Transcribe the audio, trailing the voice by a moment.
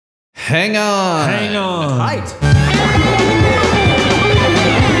Hang on. Hang on. Right. This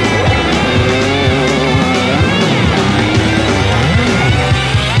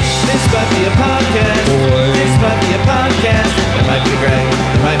might be a podcast. This might be a podcast. It might be Greg.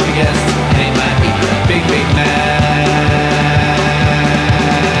 It might be guest. And it might be Big Mass.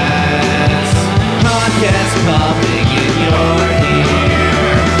 Podcast popping in your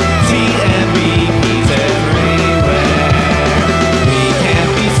ear. TMBP's everywhere. We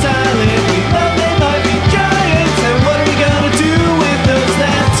can't be silent. We love They Might Be Giants. And what are we gonna do with those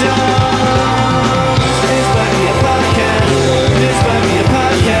laptops? This might be a podcast. This might be a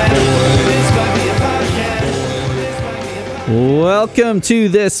podcast. This might be a podcast. This might be a podcast. Welcome to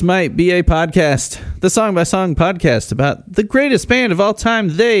This Might Be a Podcast, the song-by-song podcast about the greatest band of all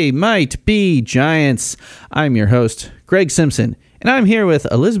time, They Might Be Giants. I'm your host, Greg Simpson, and I'm here with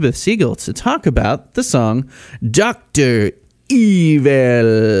Elizabeth Siegel to talk about the song Dr.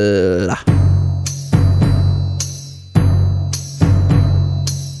 Evil.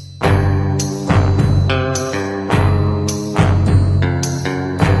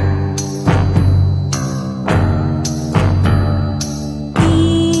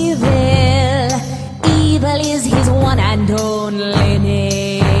 Evil is his one and only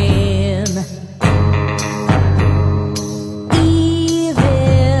name.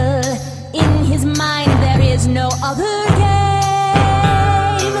 Evil, in his mind there is no other game.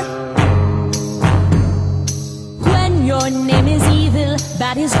 When your name is evil,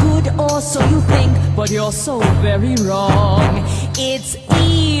 that is good, or so you think, but you're so very wrong. It's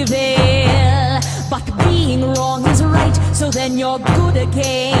evil, but being wrong is right, so then you're good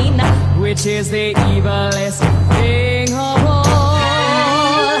again, which is the evilest thing of all.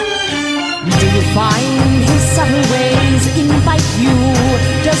 Do you find his subtle ways invite you?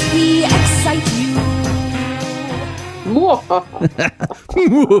 Does he excite you?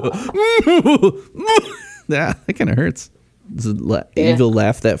 Yeah, that kind of hurts. It's an evil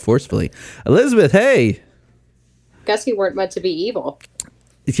laugh that forcefully. Elizabeth, hey. Guess you weren't meant to be evil.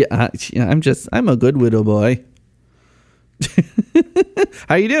 Yeah, I'm a good widow boy.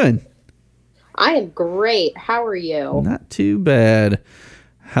 How you doing? I am great. How are you? Not too bad.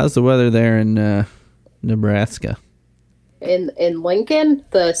 How's the weather there in Nebraska? In Lincoln,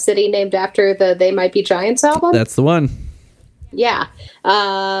 the city named after the They Might Be Giants album? That's the one. Yeah.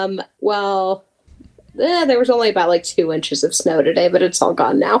 Well, there was only about like 2 inches of snow today, but it's all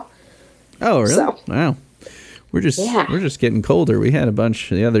gone now. Oh, really? So. Wow. We're just getting colder. We had a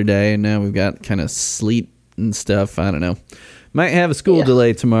bunch the other day, and now we've got kind of sleet and stuff. I don't know. Might have a school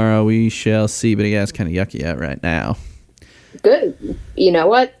delay tomorrow. We shall see, but yeah, it's kind of yucky out right now. Good. You know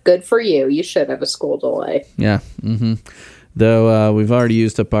what? Good for you. You should have a school delay. Yeah. Mm-hmm. Though we've already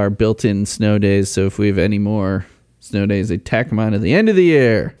used up our built-in snow days, so if we have any more snow days, they tack them on to the end of the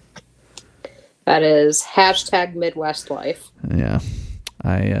year. That is hashtag Midwest life. Yeah.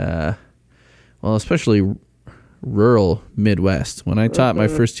 Well, especially rural Midwest. When I taught my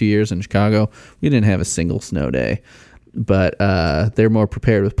first 2 years in Chicago, we didn't have a single snow day. But they're more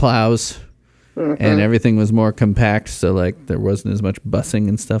prepared with plows, and everything was more compact, so like there wasn't as much busing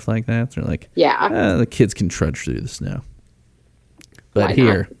and stuff like that. They're like, the kids can trudge through the snow. But Why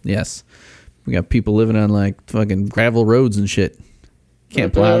here, not? yes, we got people living on like fucking gravel roads and shit.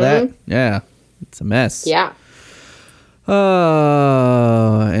 Can't plow that. Yeah, it's a mess. Yeah.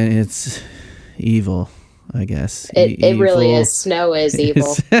 And it's evil, I guess. It really is. Snow is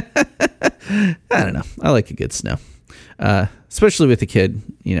evil. I don't know. I like a good snow. Especially with a kid,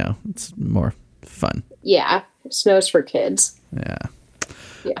 it's more fun. Yeah. Snow's for kids. Yeah.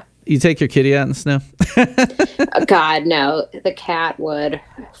 Yeah. You take your kitty out in the snow? God, no. The cat would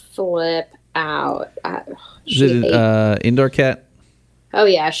flip out. Is it an indoor cat? Oh,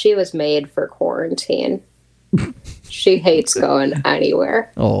 yeah. She was made for quarantine. She hates going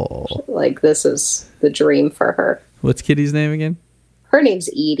anywhere. Oh. Like, this is the dream for her. What's Kitty's name again? Her name's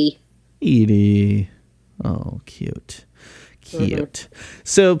Edie. Edie. Oh, cute. Cute.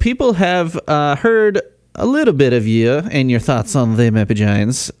 So people have heard a little bit of you and your thoughts on They Might Be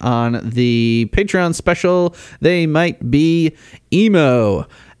Giants on the Patreon special, They Might Be Emo.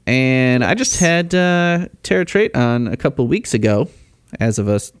 And I just had Tara Trait on a couple weeks ago, as of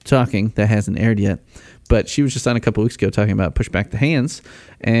us talking. That hasn't aired yet. But she was just on a couple weeks ago talking about Push Back the Hands.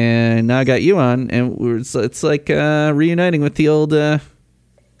 And now I got you on, and it's like reuniting with the old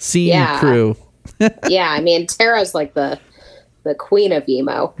scene crew. Yeah, I mean, Tara's like the queen of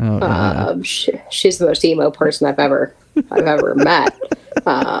emo. She's the most emo person I've ever met,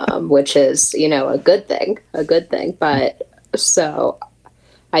 which is, a good thing. But so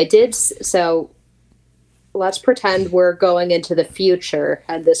I did. So let's pretend we're going into the future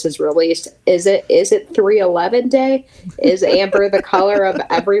and this is released. Is it 311 day? Is amber the color of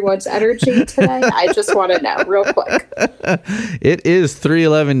everyone's energy today? I just want to know real quick. It is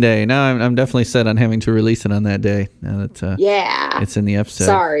 311 day. Now I'm definitely set on having to release it on that day. Now that Yeah. it's in the episode.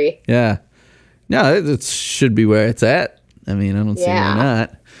 Sorry. Yeah. No, it should be where it's at. I mean, I don't see why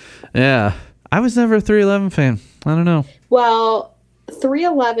not. Yeah. I was never a 311 fan. I don't know. Well,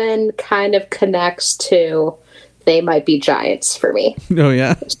 311 kind of connects to They Might Be Giants for me. Oh,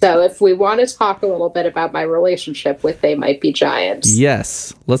 yeah? So if we want to talk a little bit about my relationship with They Might Be Giants.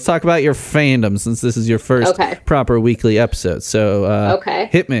 Yes. Let's talk about your fandom since this is your first proper weekly episode. So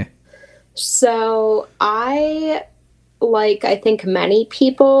hit me. So I think many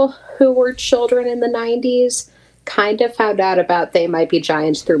people who were children in the 90s kind of found out about They Might Be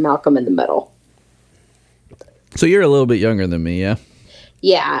Giants through Malcolm in the Middle. So you're a little bit younger than me, yeah?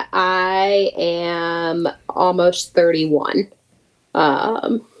 Yeah, I am almost 31.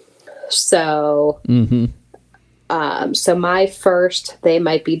 So my first They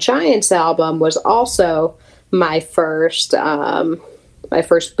Might Be Giants album was also my first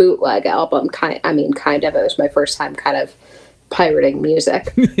bootleg album. Kind of. It was my first time kind of pirating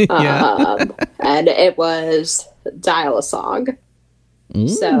music. And it was Dial-A-Song.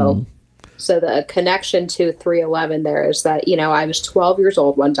 So the connection to 311 there is that, I was 12 years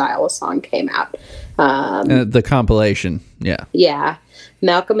old when Dial-A-Song came out. The compilation, yeah. Yeah.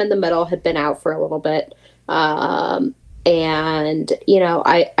 Malcolm in the Middle had been out for a little bit. And,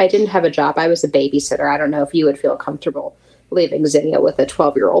 I didn't have a job. I was a babysitter. I don't know if you would feel comfortable leaving Zinnia with a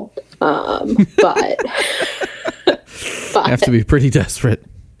 12-year-old. But have to be pretty desperate.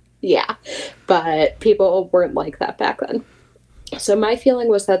 Yeah. But people weren't like that back then. So my feeling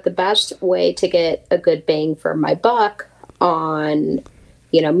was that the best way to get a good bang for my buck on,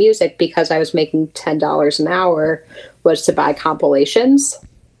 music, because I was making $10 an hour, was to buy compilations.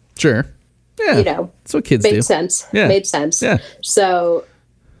 Sure. Yeah. That's what kids do. Made sense. Yeah. Made sense. Yeah. So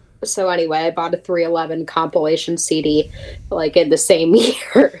anyway, I bought a 311 compilation CD, in the same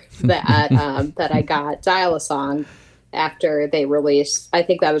year that I got Dial-A-Song after they released. I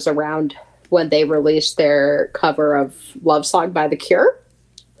think that was around when they released their cover of Love Song by The Cure.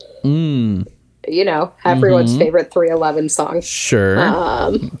 Everyone's favorite 311 song. Sure.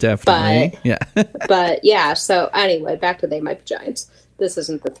 Definitely. But yeah, so anyway, back to They Might Be Giants. This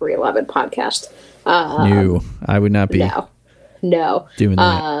isn't the 311 podcast. No, I would not be. No. Doing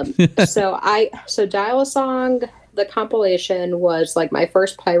that. So Dial-A-Song, the compilation was my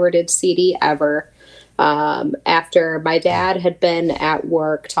first pirated CD ever. After my dad had been at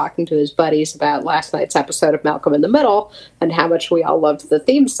work talking to his buddies about last night's episode of Malcolm in the Middle and how much we all loved the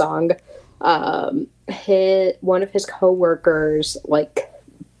theme song, one of his coworkers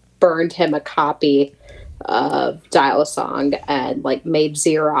burned him a copy of Dial-A-Song and made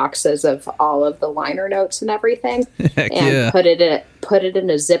Xeroxes of all of the liner notes and everything, and put it in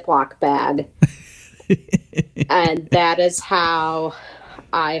a Ziploc bag, and that is how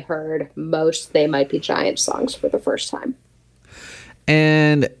I heard most They Might Be Giants songs for the first time.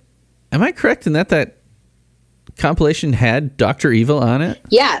 And am I correct in that compilation had Dr. Evil on it?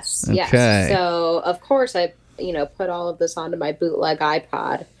 Yes. Okay. Yes. So of course I, put all of this onto my bootleg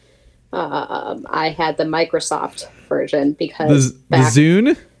iPod. I had the Microsoft version because the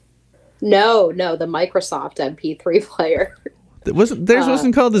Zune? No, the Microsoft MP3 player. Theirs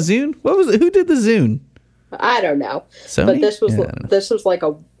wasn't called the Zune? What was it? Who did the Zune? I don't know. Sony? But this was it was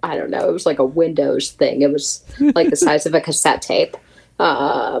like a Windows thing. It was the size of a cassette tape.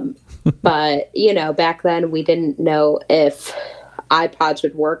 But, back then we didn't know if iPods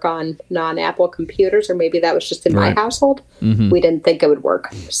would work on non-Apple computers, or maybe that was just in my household. We didn't think it would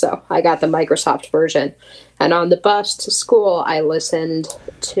work. So I got the Microsoft version. And on the bus to school, I listened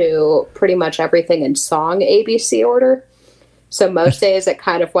to pretty much everything in song ABC order. So most days it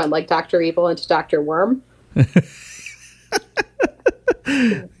kind of went like Dr. Evil into Dr. Worm.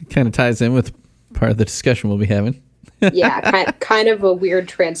 Kind of ties in with part of the discussion we'll be having. Yeah, kind of a weird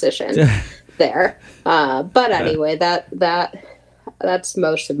transition there. But anyway, that's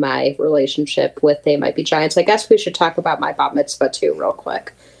most of my relationship with They Might Be Giants. I guess we should talk about my bat mitzvah too, real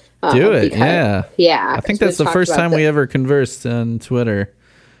quick. Do it, yeah. Yeah. I think that's the first time we ever conversed on Twitter.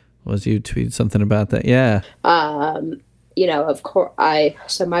 Was you tweeted something about that? Yeah. Of course,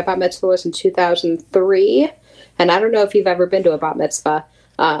 so my bat mitzvah was in 2003, and I don't know if you've ever been to a bat mitzvah,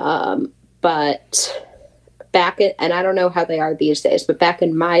 but and I don't know how they are these days, but back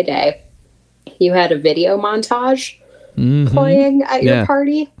in my day, you had a video montage playing at your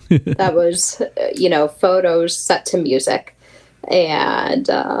party. That was, photos set to music. And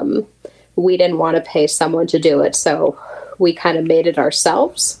we didn't want to pay someone to do it, so we kind of made it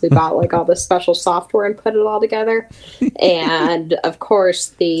ourselves. We bought like all the special software and put it all together. And of course,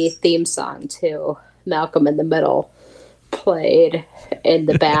 the theme song to Malcolm in the Middle played in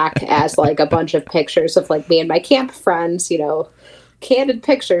the back as like a bunch of pictures of like me and my camp friends, you know, candid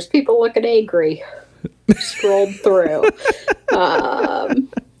pictures, people looking angry, scrolled through.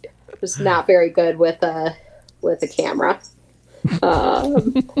 It was not very good with a camera.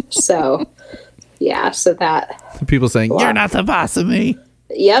 So yeah, so that People saying, "You're not the boss of me."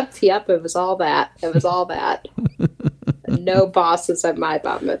 Yep, it was all that. No bosses at my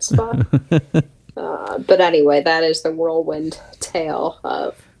bat mitzvah. But anyway, that is the whirlwind tale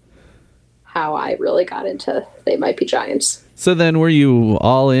of how I really got into They Might Be Giants. So then were you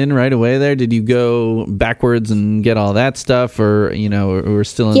all in right away there? Did you go backwards and get all that stuff, or, you know, we're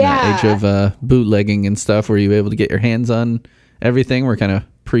still in that age of bootlegging and stuff? Were you able to get your hands on everything? We're kind of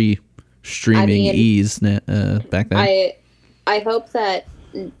pre-streaming ease back then. I hope that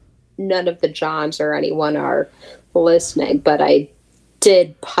none of the Johns or anyone are listening, but I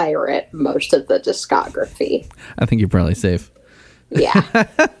did pirate most of the discography. I think you're probably safe. Yeah.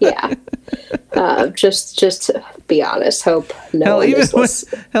 Just to be honest, hope no one is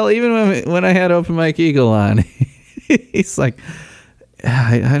listening. Even when I had Open Mike Eagle on, he's like,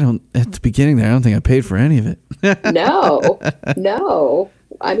 I don't, at the beginning there, I don't think I paid for any of it. No.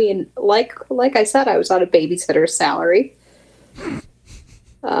 I mean, like I said, I was on a babysitter's salary.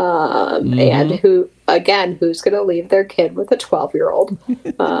 And who's going to leave their kid with a 12-year-old?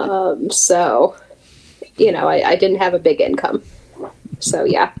 So, you know, I didn't have a big income. So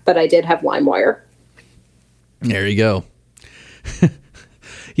yeah, but I did have LimeWire. There you go.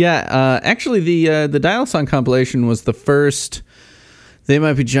 Yeah, actually, the Dial Song compilation was the first They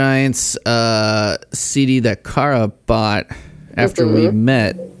Might Be Giants CD that Cara bought after we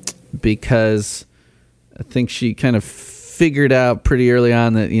met, because I think she kind of figured out pretty early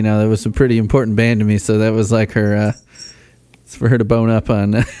on that, you know, that was a pretty important band to me. So that was like her, it's for her to bone up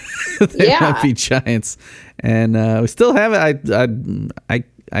on They Might Be Giants. And we still have it.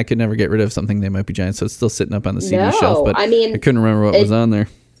 I could never get rid of something They Might Be Giants, so it's still sitting up on the CD shelf. But I mean, I couldn't remember what was on there.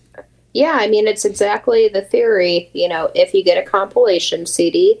 Yeah, I mean, it's exactly the theory. You know, if you get a compilation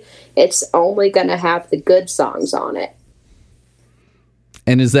CD, it's only going to have the good songs on it.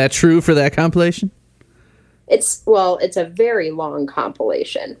 And is that true for that compilation? It's a very long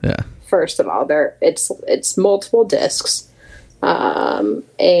compilation. Yeah. First of all, it's multiple discs. And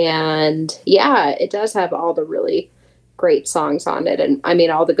yeah, it does have all the really great songs on it. And I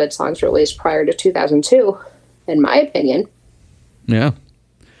mean, all the good songs released prior to 2002, in my opinion. Yeah.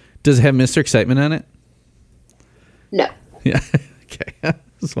 Does it have Mr. Excitement on it? No. Yeah. Okay.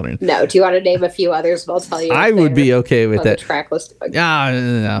 Just wondering. No. Do you want to name a few others? I'll tell you. I would be okay with that. The track list.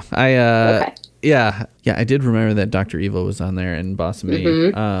 No. Okay. Yeah. I did remember that Dr. Evil was on there and Boss of Me.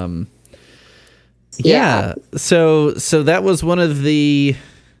 Mm-hmm. Yeah. So that was one of the.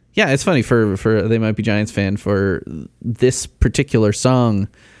 Yeah, it's funny for They Might Be Giants fan for this particular song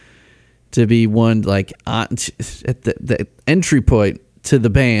to be one like at the entry point to the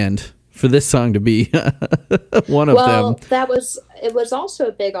band, for this song to be one of them. Well, it was also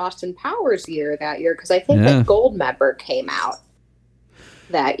a big Austin Powers year that year, because I think that Goldmember came out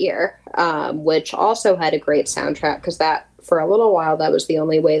that year, which also had a great soundtrack, because that for a little while that was the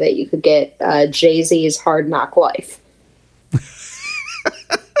only way that you could get Jay-Z's Hard Knock Life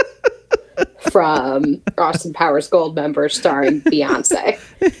from Austin Powers Goldmember starring Beyonce.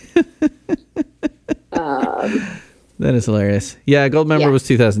 That is hilarious. Yeah, Goldmember was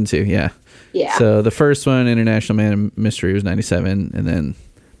 2002. Yeah. So the first one, International Man of Mystery, was 97, and then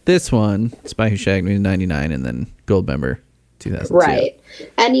this one, Spy Who Shagged Me, was 99, and then Goldmember, 2002. Right.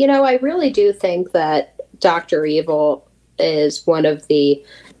 And you know, I really do think that Dr. Evil is one of the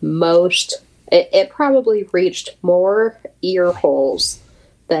most. It probably reached more ear holes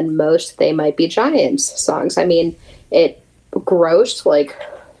than most They Might Be Giants songs. I mean, it grossed like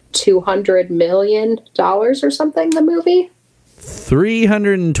 $200 million or something, the movie.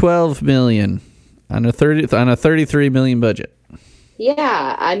 $312 million on a 33 million budget.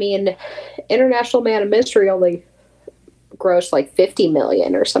 Yeah, I mean, International Man of Mystery only grossed like 50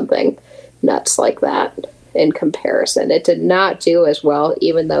 million or something nuts like that in comparison. It did not do as well,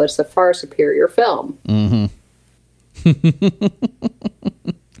 even though it's a far superior film. Mm-hmm.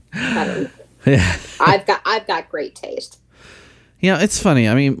 I don't know. Yeah. I've got great taste. You know, it's funny.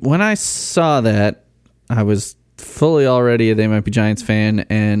 I mean, when I saw that, I was fully already a They Might Be Giants fan,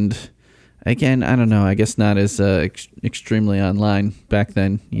 and again, I don't know, I guess not as extremely online back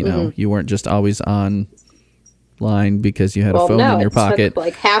then. You know, you weren't just always on line because you had a Well, phone no, in your it pocket. took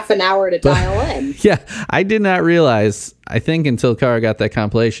like half an hour to dial in. Yeah, I did not realize, I think until Kara got that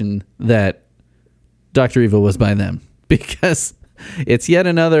compilation, that Dr. Evil was by them. Because it's yet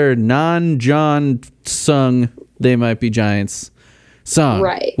another non-John sung They Might Be Giants song.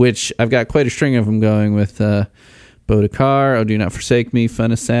 Right. Which I've got quite a string of them going with Bodekar, Oh Do Not Forsake Me,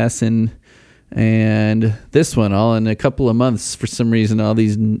 Fun Assassin, and this one, all in a couple of months for some reason. All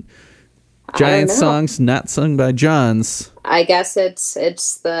these Giants songs not sung by Johns. I guess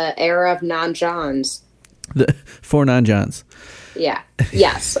it's the era of non-Johns. Four non-Johns. Yeah.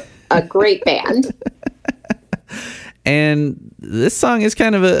 Yes. A great band. And this song is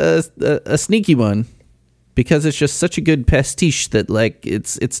kind of a sneaky one because it's just such a good pastiche that, like,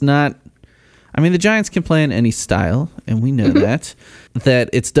 it's not. I mean, the Giants can play in any style, and we know that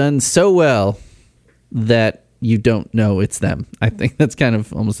it's done so well that you don't know it's them. I think that's kind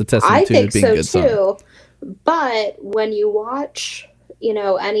of almost a testament to it being a good song. I think so too. But when you watch,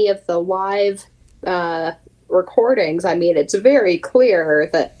 any of the live recordings, I mean, it's very clear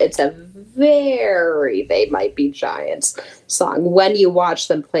that it's a very They Might Be Giants song when you watch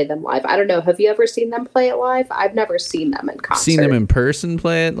them play them live. I don't know. Have you ever seen them play it live? I've never seen them in concert. Seen them in person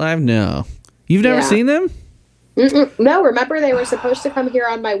play it live? No. You've never seen them? No, remember they were supposed to come here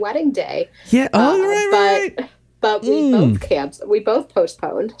on my wedding day. Yeah. Oh, right. But we both canceled. We both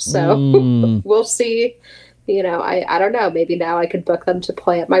postponed. So we'll see. I don't know. Maybe now I could book them to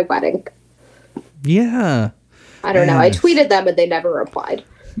play at my wedding. Yeah. I don't know. I tweeted them and they never replied.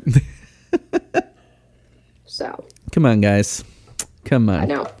 So. Come on, guys. Come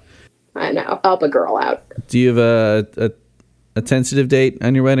on. I know. Help a girl out. Do you have a tentative date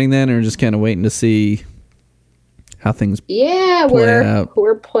on your wedding then, or just kind of waiting to see how things play out?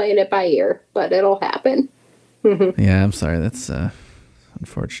 We're playing it by ear, but it'll happen. Yeah, I'm sorry. That's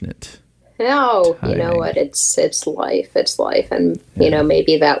unfortunate. No, timing. You know what? It's life. It's life. And,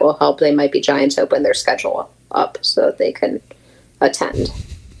 maybe that will help. They Might Be Giants open their schedule up so that they can attend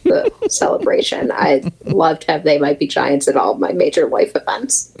the celebration. I'd love to have They Might Be Giants at all of my major life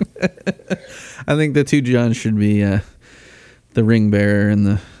events. I think the two Johns should be the ring bearer and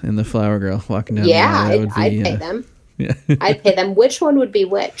the flower girl walking down the aisle. I'd pay them. Yeah. I'd pay them. Which one would be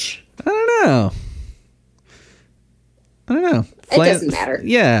which? I don't know. It doesn't matter.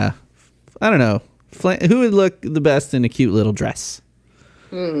 Yeah. I don't know. Who would look the best in a cute little dress?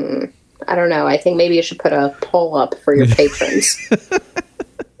 I don't know. I think maybe you should put a poll up for your patrons.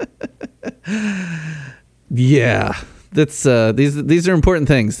 Yeah. That's these are important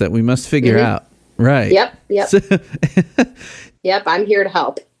things that we must figure out. Right. Yep. Yep, I'm here to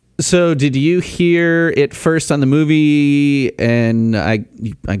help. So did you hear it first on the movie, and I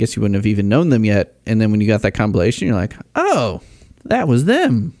guess you wouldn't have even known them yet, and then when you got that compilation, you're like, oh, that was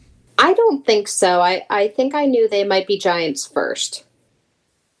them. I don't think so. I think I knew They Might Be Giants first.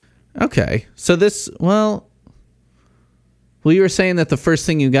 Okay. So well, you were saying that the first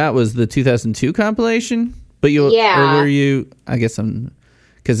thing you got was the 2002 compilation? But or were you, I guess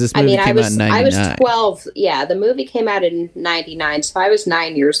because this movie came out in 99. I was 12. Yeah, the movie came out in 99, so I was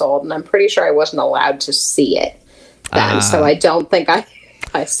 9 years old, and I'm pretty sure I wasn't allowed to see it then, so I don't think I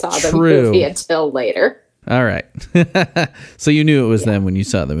saw the movie until later. All right. So you knew it was them when you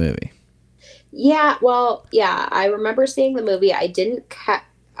saw the movie. Yeah, well, yeah, I remember seeing the movie. I didn't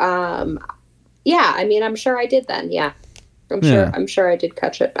I mean, I'm sure I did then, yeah. I'm sure I did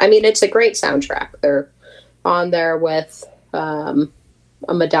catch it. I mean, it's a great soundtrack. They're on there with a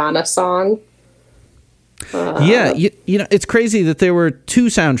Madonna song. Yeah, it's crazy that there were two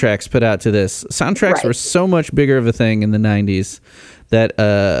soundtracks put out to this. Soundtracks were so much bigger of a thing in the 90s that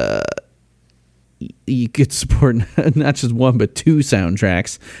you could support not just one but two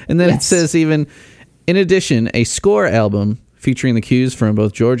soundtracks. And then it says even, in addition, a score album featuring the cues from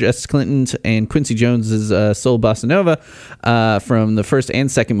both George S. Clinton's and Quincy Jones's Soul Bossa Nova from the first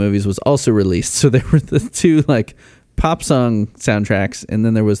and second movies was also released. So there were the two pop song soundtracks, and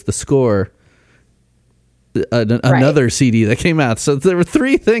then there was the score, another CD that came out. So there were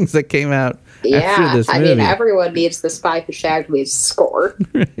three things that came out after this movie. I mean, everyone needs The Spy Who Shagged Me's score.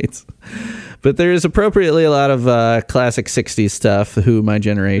 Right. But there is appropriately a lot of classic 60s stuff. Who, My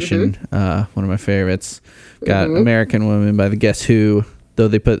Generation, one of my favorites. Got American Woman by the Guess Who, though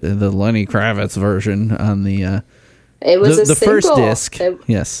they put the Lenny Kravitz version on the it was the first disc.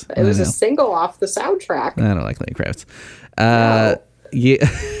 Yes. It was a single off the soundtrack. I don't like Lenny Kravitz.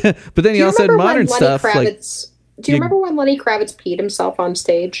 Yeah. But then you also had modern stuff. Do you remember when Lenny Kravitz peed himself on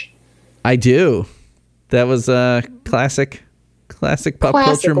stage? I do. That was a classic pop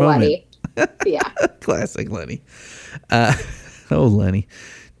culture Lenny. moment. Yeah. Classic Lenny. Oh, Lenny.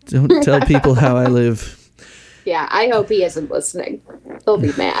 Don't tell people how I live. Yeah, I hope he isn't listening. He'll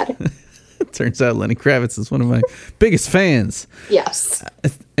be mad. Turns out Lenny Kravitz is one of my biggest fans. Yes.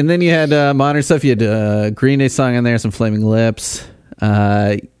 And then you had modern stuff. You had Green Day song in there, some Flaming Lips.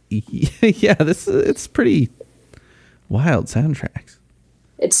 Yeah, it's pretty wild soundtracks.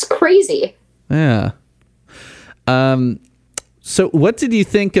 It's crazy. Yeah. So what did you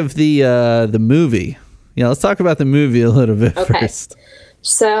think of the movie? Yeah, let's talk about the movie a little bit first.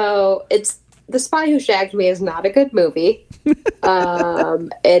 So it's The Spy Who Shagged Me is not a good movie.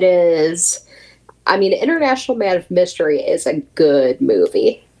 It is, I mean, International Man of Mystery is a good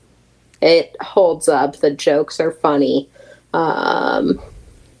movie. It holds up. The jokes are funny.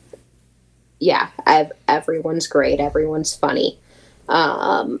 Yeah, everyone's great. Everyone's funny.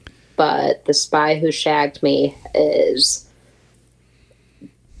 But The Spy Who Shagged Me is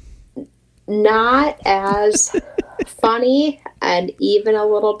not as funny and even a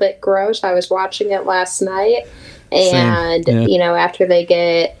little bit gross. I was watching it last night, and you know, after they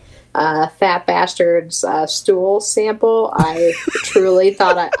get Fat Bastard's stool sample, I truly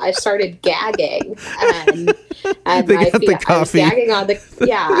thought I started gagging, and I was gagging on the I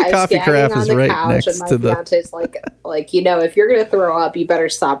was gagging on the couch, and my fiance's like, you know, if you're gonna throw up, you better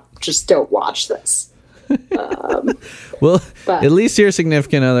stop. Just don't watch this. Well, at least your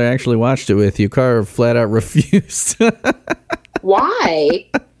significant other actually watched it with you. Cara flat out refused. Why?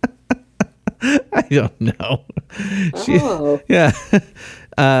 I don't know. Oh. Yeah.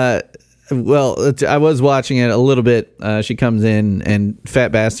 Well, I was watching it a little bit. She comes in and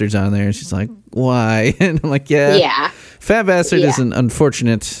Fat Bastard's on there, and she's like, "Why?" And I'm like, "Yeah, Fat Bastard is an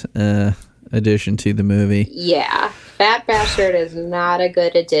unfortunate addition to the movie." Yeah, Fat Bastard is not a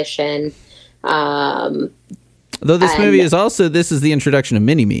good addition. Though this movie is also, this is the introduction of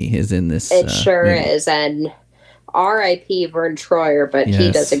Mini-Me is in this. It sure movie. Is, and R.I.P. Vern Troyer, but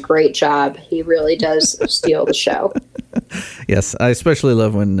he does a great job. He really does steal the show. Yes, I especially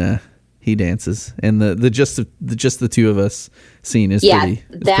love when he dances, and the just the two of us scene is pretty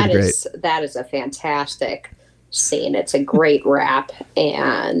great. That is a fantastic scene. It's a great rap,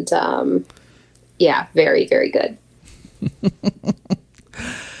 and very, very good.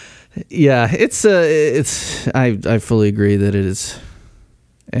 Yeah, it's I fully agree that it is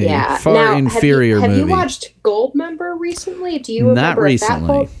a far inferior movie. Have you watched Goldmember recently? Do you remember? Not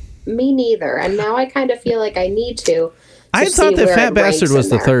recently. Me neither. And now I kind of feel like I need to. I thought that Fat Bastard was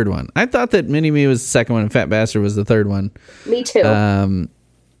the third one. I thought that Mini-Me was the second one and Fat Bastard was the third one. Me too.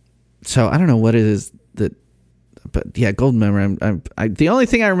 So I don't know what it is that, but yeah, Goldmember. The only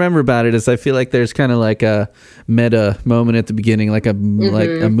thing I remember about it is I feel like there's kind of like a meta moment at the beginning, like a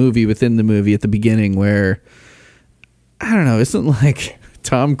movie within the movie at the beginning where, I don't know, isn't like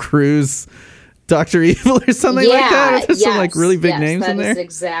Tom Cruise Dr. Evil or something like that? There's some like really big names in there. That is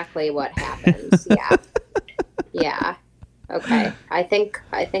exactly what happens. Yeah. Okay. I think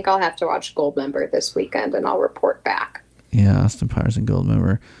I'll have to watch Goldmember this weekend, and I'll report back. Yeah, Austin Powers and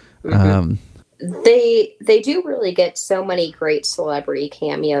Goldmember. They do really get so many great celebrity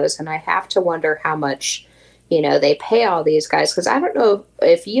cameos, and I have to wonder how much, you know, they pay all these guys, because I don't know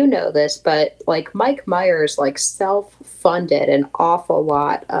if you know this, but like Mike Myers like self-funded an awful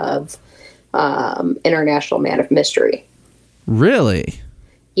lot of International Man of Mystery. Really?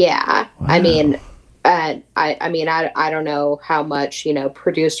 Yeah. Wow. I mean, I don't know how much, you know,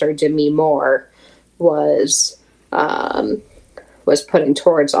 producer Demi Moore was putting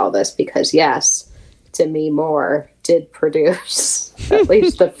towards all this, because yes, Demi Moore did produce at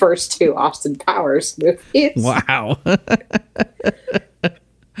least the first two Austin Powers movies. Wow.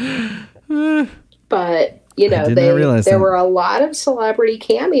 But you know, there were a lot of celebrity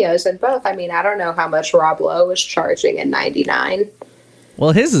cameos in both. I mean, I don't know how much Rob Lowe was charging in '99.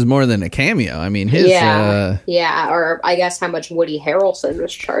 Well, his is more than a cameo. I mean, his... or I guess how much Woody Harrelson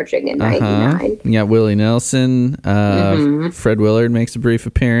was charging in '99. Yeah, Willie Nelson. Fred Willard makes a brief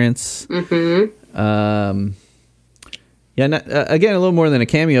appearance. Again, a little more than a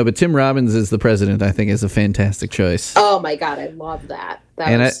cameo, but Tim Robbins as the president, I think, is a fantastic choice. Oh, my God, I love that.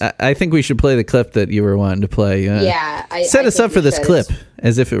 I think we should play the clip that you were wanting to play. Set us up for this clip,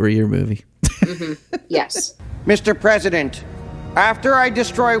 as if it were your movie. Yes. Mr. President, after I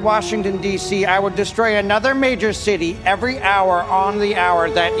destroy Washington, D.C., I will destroy another major city every hour on the hour.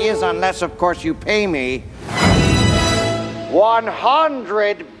 That is, unless, of course, you pay me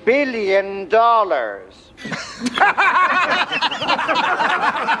 $100 billion. Dr.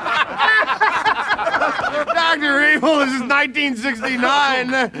 Evil, this is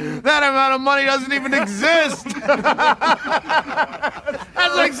 1969. That amount of money doesn't even exist. That's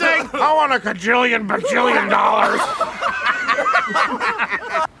like saying, I want a bajillion dollars.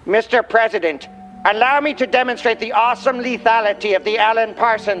 Mr. President, Allow me to demonstrate the awesome lethality of the Alan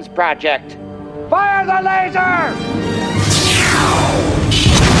Parsons Project. Fire the laser!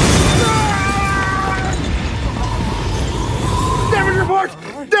 Damage report!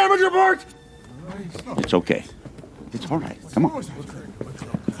 Damage report! It's okay. It's all right. Come on.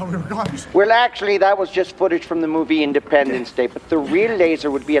 Well, actually, that was just footage from the movie Independence Day, but the real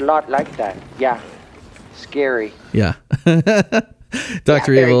laser would be a lot like that. Yeah. Scary. Yeah.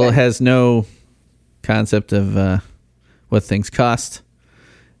 Dr. very Evil good. has no concept of what things cost.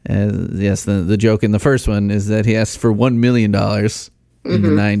 Yes, the joke in the first one is that he asked for $1 million in the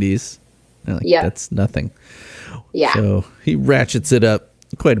 90s. They're like, Yeah. That's nothing. Yeah. So he ratchets it up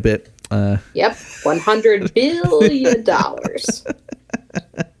quite a bit. Yep. $100 billion.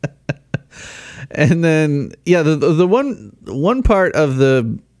 And then, yeah, the one part of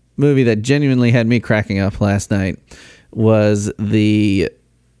the movie that genuinely had me cracking up last night was the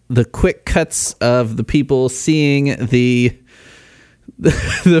quick cuts of the people seeing the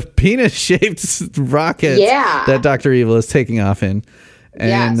penis shaped rocket Yeah. that Dr. Evil is taking off in.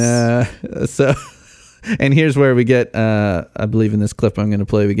 And so and here's where we get I believe in this clip I'm going to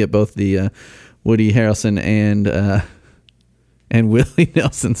play, we get both the Woody Harrelson and Willie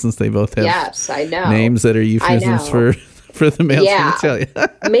Nelson, since they both have Yes, I know. names that are euphemisms know. for the male Yeah.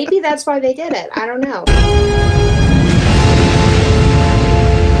 genitalia. Maybe that's why they did it. I don't know.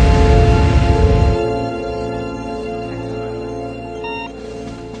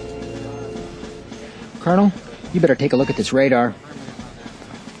 Colonel, you better take a look at this radar.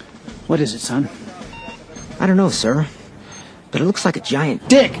 What is it, son? I don't know, sir, but it looks like a giant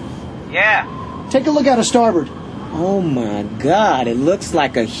dick. Yeah. Take a look out of starboard. Oh my God, it looks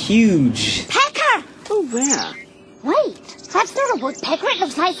like a huge... Pecker! Oh, where? Wait, that's not a woodpecker. It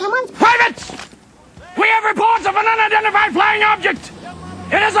looks like someone's... Privates! We have reports of an unidentified flying object.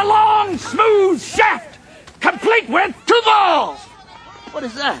 It is a long, smooth shaft, complete with two balls. What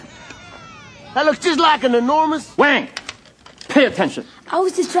is that? That looks just like an enormous... Wang, pay attention. I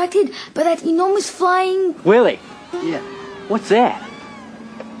was distracted by that enormous flying... Willie, Yeah. what's that?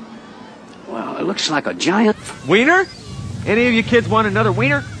 Well, it looks like a giant... Wiener? Any of you kids want another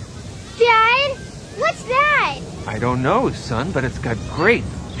wiener? Dad? What's that? I don't know, son, but it's got great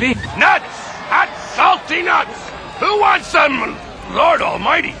big... Nuts! Hot, salty nuts! Who wants some? Lord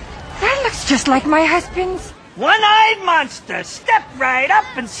Almighty! That looks just like my husband's. One-eyed monster! Step right up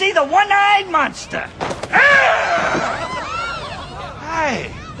and see the one-eyed monster! Hey,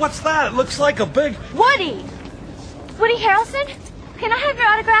 what's that? It looks like a big... Woody! Woody Harrelson? Can I have your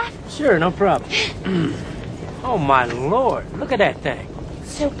autograph? Sure, no problem. Oh, my Lord. Look at that thing.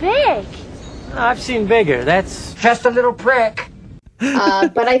 So big. I've seen bigger. That's just a little prick.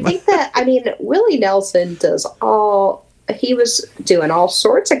 But I think that, Willie Nelson he was doing all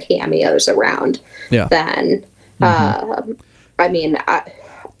sorts of cameos around Yeah. then. I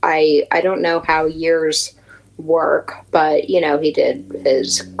don't know how years work, but, he did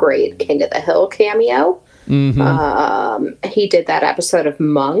his great King of the Hill cameo. He did that episode of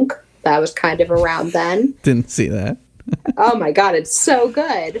Monk. That was kind of around then. Didn't see that. Oh my God, it's so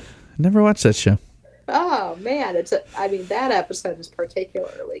good. Never watched that show. Oh man, that episode is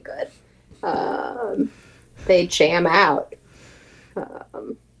particularly good. They jam out.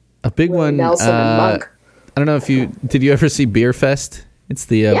 A big Willie one. Nelson and Monk. I don't know if did you ever see Beer Fest? It's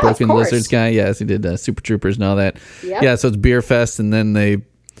the Yeah, of Broken course. Lizards guy. Yes, he did Super Troopers and all that. Yep. Yeah, so it's Beer Fest, and then they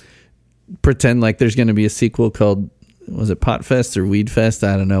pretend like there's going to be a sequel called, was it Pot Fest or Weed Fest?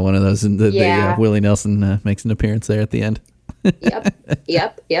 I don't know, one of those. And Yeah. Willie Nelson makes an appearance there at the end.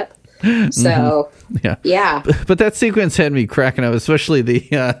 Yep. So yeah. But that sequence had me cracking up, especially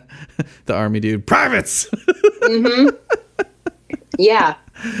the army dude, privates. Yeah.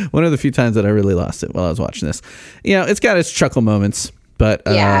 One of the few times that I really lost it while I was watching this. It's got its chuckle moments, but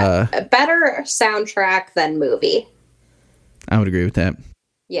Yeah. A better soundtrack than movie. I would agree with that.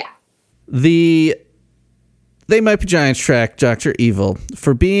 Yeah. The They Might Be Giants track, Dr. Evil,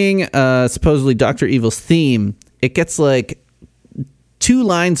 for being supposedly Dr. Evil's theme, it gets like 2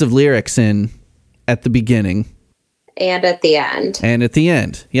 lines of lyrics in at the beginning. And at the end. And at the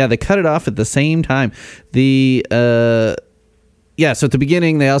end. Yeah, they cut it off at the same time. So at the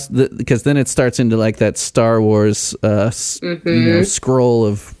beginning, they also, because then it starts into like that Star Wars scroll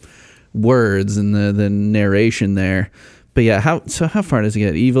of words and the narration there. But yeah, how far does it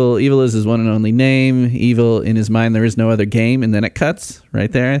get? Evil is his one and only name. Evil in his mind, there is no other game. And then it cuts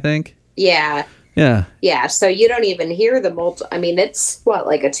right there, I think. Yeah. Yeah. Yeah. So you don't even hear the it's what,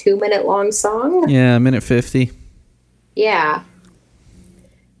 like a 2-minute long song? Yeah, 1:50. Yeah.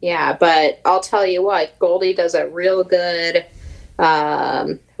 Yeah. But I'll tell you what, Goldie does a real good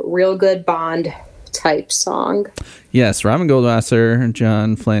Bond type song. Yes, Robin Goldwasser,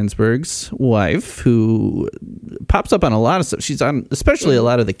 John Flansburgh's wife, who pops up on a lot of stuff. She's on especially a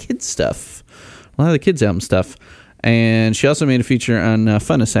lot of the kids stuff, a lot of the kids album stuff. And she also made a feature on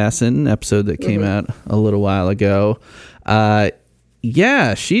Fun Assassin episode that came out a little while ago.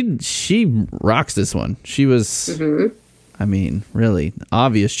 Yeah, she rocks this one. She was, I mean, really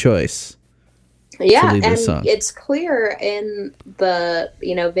obvious choice. Yeah, and it's clear in the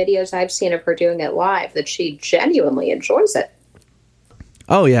videos I've seen of her doing it live that she genuinely enjoys it.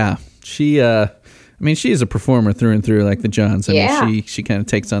 Oh yeah, she she is a performer through and through, like the Johns. I mean, she kind of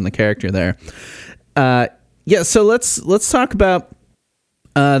takes on the character there. Yeah, so let's talk about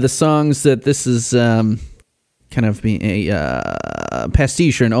the songs that this is kind of being a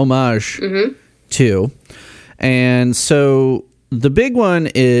pastiche or an homage to, and so the big one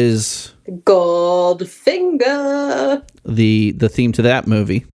is Goldfinger, the theme to that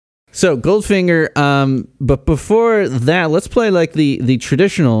movie. So Goldfinger, but before that, let's play like the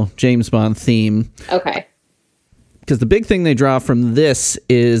traditional James Bond theme. Okay. Because the big thing they draw from this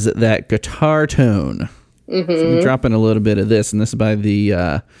is that guitar tone. So we drop in a little bit of this, and this is by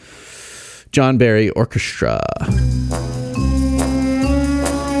the John Barry Orchestra.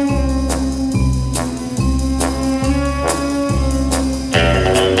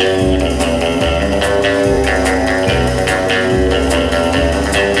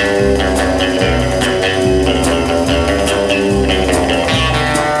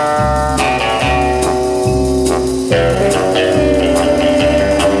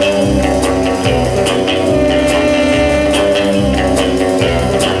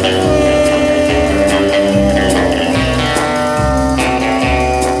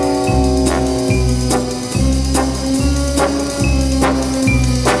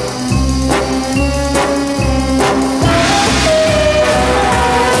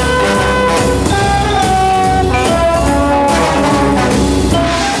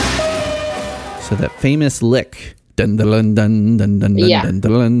 That famous lick, dun dun dun dun dun dun dun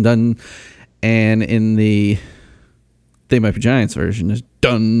dun dun, and in the They Might Be Giants version is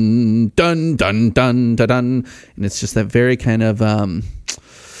dun dun dun dun dun dun, and it's just that very kind of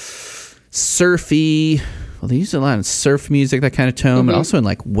surfy. Well, they use a lot of surf music, that kind of tone, but also in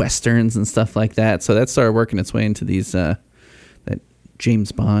like westerns and stuff like that. So that started working its way into these that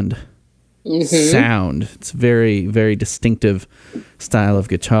James Bond sound. It's very, very distinctive style of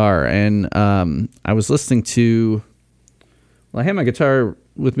guitar. And I was listening to, I had my guitar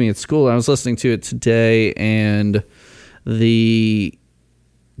with me at school. I was listening to it today, and the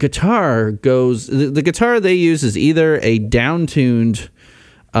guitar goes, the guitar they use is either a down-tuned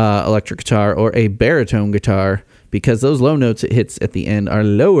electric guitar or a baritone guitar, because those low notes it hits at the end are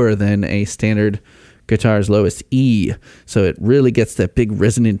lower than a standard guitar's lowest E. So it really gets that big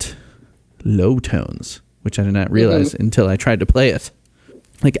resonant low tones, which I did not realize until I tried to play it.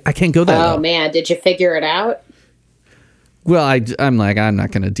 Like, I can't go that low. Oh man, did you figure it out? Well, I'm like, I'm not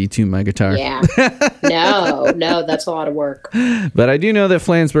going to detune my guitar. Yeah. No, that's a lot of work. But I do know that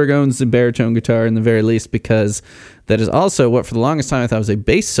Flansburgh owns the baritone guitar in the very least, because that is also what for the longest time I thought was a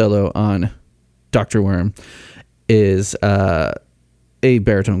bass solo on Dr. Worm, is a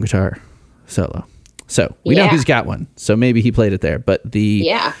baritone guitar solo. So we know he's got one. So maybe he played it there. But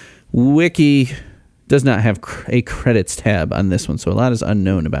the wiki does not have a credits tab on this one. So a lot is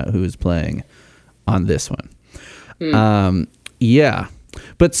unknown about who is playing on this one.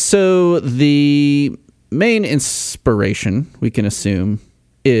 But so the main inspiration, we can assume,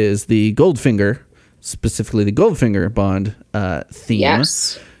 is the Goldfinger, specifically the Goldfinger Bond theme,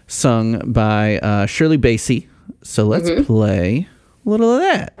 sung by Shirley Bassey. So let's play a little of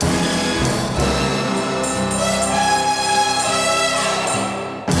that.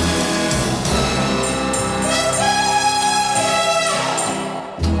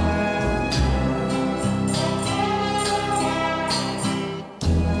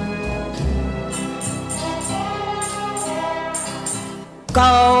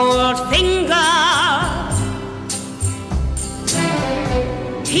 Goldfinger,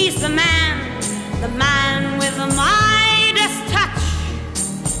 he's the man with the Midas touch,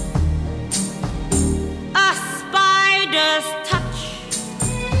 a spider's touch,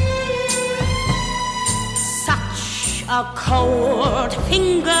 such a cold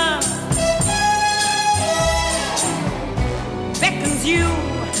finger beckons you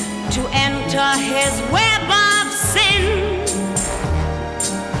to enter his web of sin.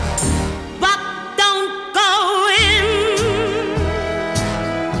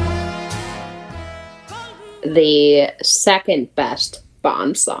 The second best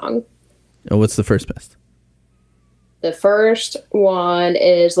Bond song. Oh, what's the first best? The first one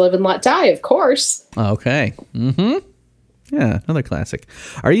is Live and Let Die, of course. Okay. Mm-hmm. Yeah, another classic.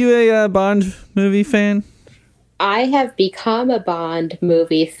 Are you a Bond movie fan? I have become a Bond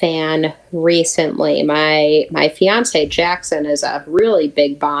movie fan recently. My fiance Jackson is a really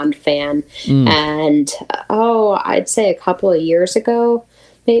big Bond fan, and I'd say a couple of years ago,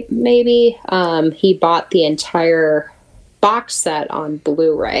 maybe he bought the entire box set on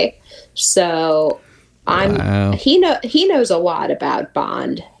Blu-ray. So he knows a lot about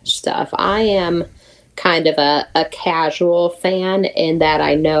Bond stuff. I am kind of a casual fan in that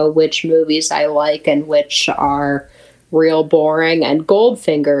I know which movies I like and which are real boring, and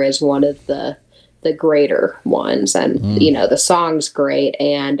Goldfinger is one of the greater ones, and the song's great,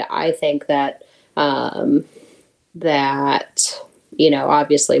 and I think that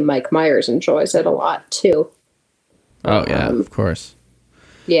obviously Mike Myers enjoys it a lot too. Oh yeah, of course.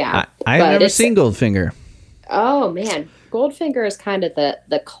 Yeah, I've never seen Goldfinger. Oh man, Goldfinger is kind of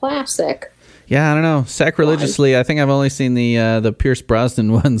the classic. Yeah, I don't know. Sacrilegiously, I think I've only seen the Pierce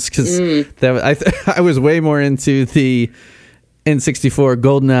Brosnan ones because I was way more into the N64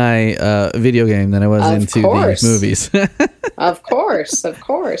 GoldenEye video game than I was into the movies. Of course.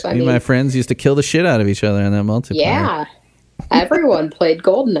 I mean, my friends used to kill the shit out of each other in that multiplayer. Yeah, everyone played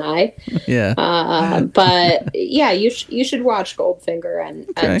GoldenEye. Yeah, but yeah, you should watch Goldfinger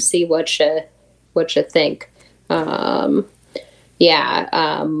and see what you think.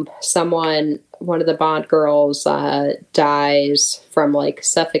 One of the Bond girls dies from like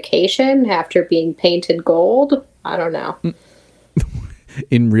suffocation after being painted gold. I don't know.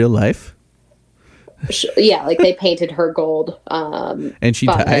 In real life? Yeah, like they painted her gold. And she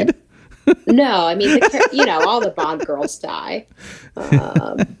died? No, I mean, all the Bond girls die.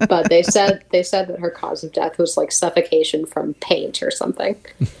 But they said that her cause of death was like suffocation from paint or something.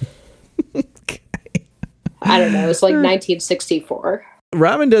 I don't know. It was like 1964.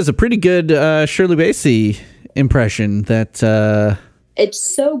 Robin does a pretty good Shirley Bassey impression. That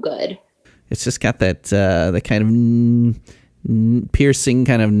it's so good. It's just got that kind of piercing,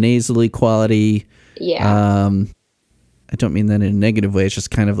 kind of nasally quality. Yeah. I don't mean that in a negative way. It's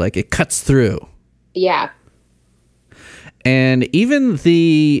just kind of like it cuts through. Yeah. And even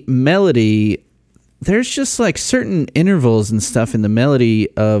the melody, there's just like certain intervals and stuff in the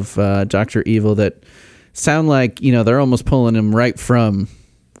melody of Dr. Evil that sound like, they're almost pulling him right from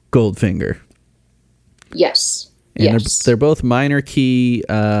Goldfinger. Yes. And they're both minor key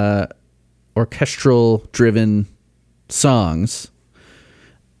orchestral driven songs.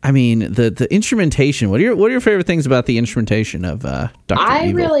 I mean, the instrumentation. What are your favorite things about the instrumentation of Dr. Evil?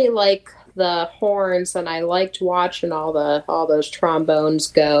 I really like the horns, and I liked watching all those trombones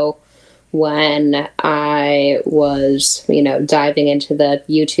go when I was, diving into the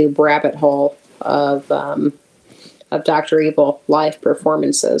YouTube rabbit hole of Dr. Evil live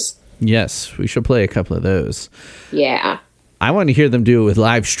performances. Yes, we should play a couple of those. Yeah. I want to hear them do it with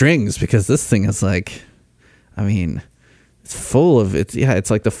live strings because this thing is like, I mean, it's full of it. Yeah, it's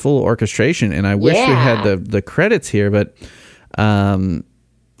like the full orchestration, and I wish we had the credits here, but I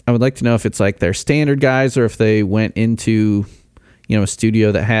would like to know if it's like their standard guys or if they went into a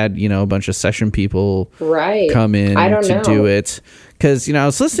studio that had a bunch of session people come in to do it. Because I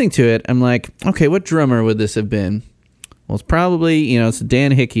was listening to it, I'm like, okay, what drummer would this have been? Well, it's probably it's the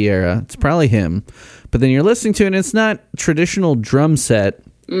Dan Hickey era. It's probably him. But then you're listening to it, and it's not traditional drum set.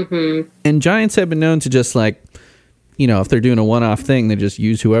 Mm-hmm. And Giants have been known to just like, if they're doing a one-off thing, they just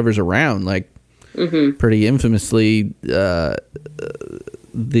use whoever's around. Like, pretty infamously, the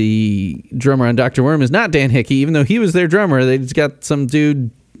drummer on Dr. Worm is not Dan Hickey, even though he was their drummer. They just got some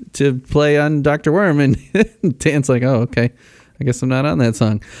dude to play on Dr. Worm, and Dan's like, oh, okay, I guess I'm not on that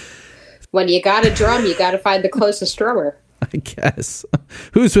song. When you got a drum, you got to find the closest drummer. I guess.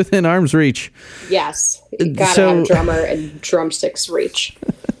 Who's within arm's reach? Yes, you got to have a drummer and drumsticks reach.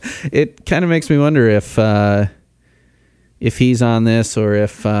 It kind of makes me wonder if he's on this, or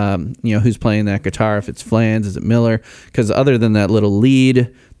if who's playing that guitar, if it's Flans, is it Miller? Because other than that little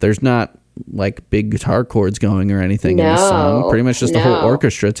lead, there's not like big guitar chords going or anything in the song. Pretty much just the whole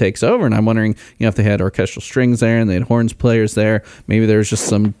orchestra takes over, and I'm wondering if they had orchestral strings there and they had horns players there. Maybe there's just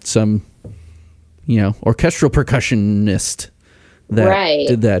some orchestral percussionist that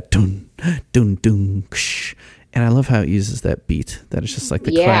did that dun dun dun ksh. And I love how it uses that beat. That is just like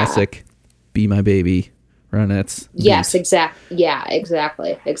the classic "Be My Baby" Ronettes. Yes, exactly. Yeah,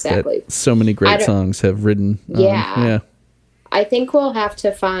 exactly. That so many great songs have ridden. Yeah. I think we'll have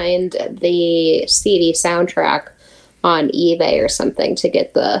to find the CD soundtrack on eBay or something to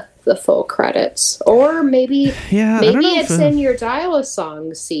get the full credits. Or maybe it's in your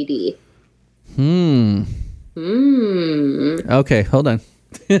Dial-A-Song CD. Okay, hold on.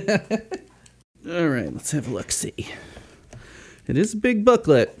 All right, let's have a look-see. It is a big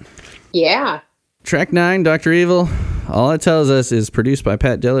booklet. Yeah. Track 9, Dr. Evil. All it tells us is produced by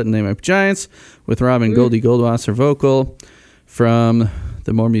Pat Dillett and They Might Be Giants, with Robin Goldie Goldwasser vocal from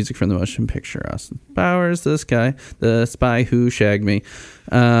the More Music from the Motion Picture. Austin Powers, this guy, the spy who shagged me.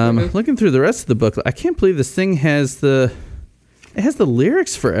 Looking through the rest of the booklet, I can't believe this thing has the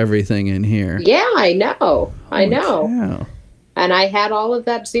lyrics for everything in here. Yeah, I know. I know. Cow. And I had all of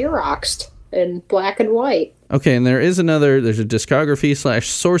that Xeroxed in black and white. Okay, and there's a discography /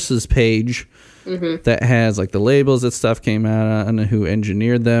 sources page that has like the labels that stuff came out on, who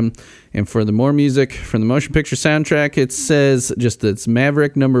engineered them. And for the More Music from the Motion Picture soundtrack, it says just it's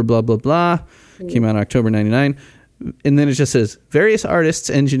Maverick number blah, blah, blah. Came out October 99. And then it just says various artists,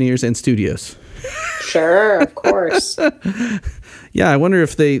 engineers, and studios. Sure, of course. Yeah, I wonder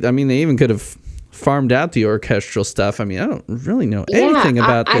if they even could have farmed out the orchestral stuff. I mean, I don't really know anything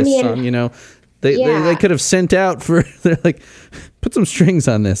about this song, you know. They could have sent out for, they're like, put some strings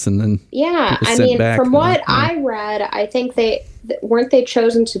on this and then. Yeah, I mean, from what I read, I think weren't they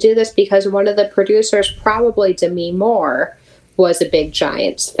chosen to do this because one of the producers, probably Demi Moore, was a big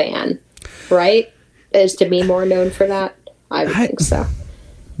Giants fan, right? Is Demi Moore known for that? I would think so.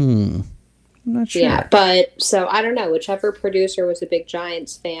 I'm not sure. Yeah, but so I don't know. Whichever producer was a big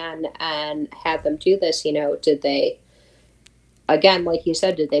Giants fan and had them do this, you know, did they, again, like you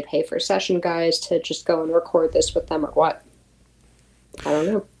said, did they pay for session guys to just go and record this with them or what? I don't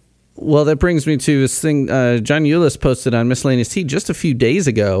know. Well, that brings me to this thing John Eulis posted on Miscellaneous Tea just a few days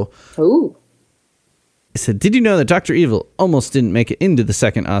ago. Ooh. He said, did you know that Dr. Evil almost didn't make it into the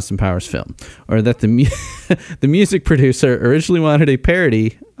second Austin Powers film? Or that the music producer originally wanted a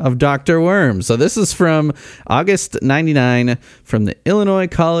parody of Dr. Worm. So this is from August 99 from the Illinois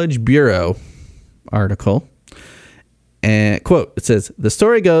College Bureau article. And quote, it says, the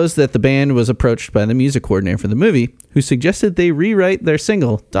story goes that the band was approached by the music coordinator for the movie, who suggested they rewrite their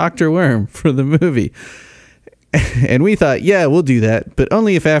single, Dr. Worm, for the movie. And we thought, yeah, we'll do that, but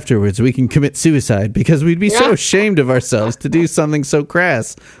only if afterwards we can commit suicide, because we'd be so ashamed of ourselves to do something so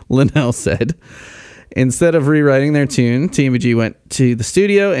crass, Linnell said. Instead of rewriting their tune, TMG went to the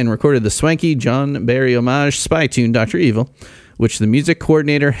studio and recorded the swanky John Barry homage spy tune, Dr. Evil, which the music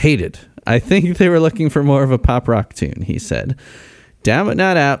coordinator hated. I think they were looking for more of a pop rock tune, he said. Down but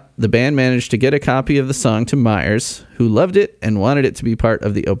not out, the band managed to get a copy of the song to Myers, who loved it and wanted it to be part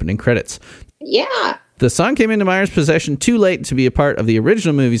of the opening credits. Yeah. The song came into Myers' possession too late to be a part of the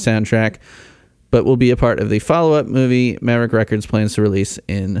original movie soundtrack, but will be a part of the follow-up movie Maverick Records plans to release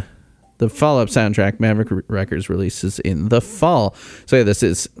in the follow-up soundtrack Maverick Records releases in the fall. So yeah,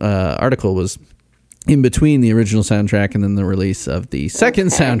 this article was in between the original soundtrack and then the release of the second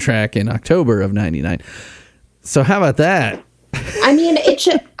soundtrack in October of 99. So how about that? I mean,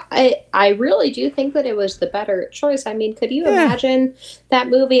 I really do think that it was the better choice. I mean, could you imagine that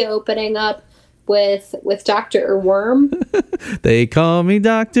movie opening up with Dr. Worm? They call me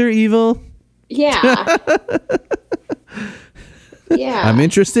Dr. Evil. Yeah. Yeah. I'm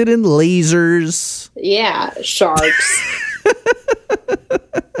interested in lasers. Yeah, sharks.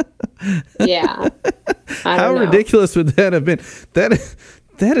 Yeah. How ridiculous would that have been?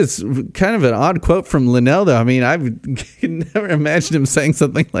 That is kind of an odd quote from Linnell, though. I mean, I could never imagine him saying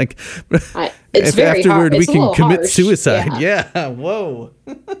something like, it's very afterward hard. It's we can commit harsh. suicide. Yeah. Whoa.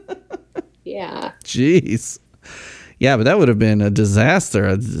 Yeah. Jeez. Yeah, but that would have been a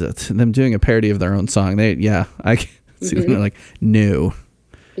disaster. Them doing a parody of their own song. I see when they're like, no.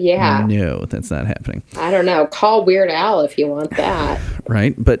 Yeah. No, that's not happening. I don't know. Call Weird Al if you want that.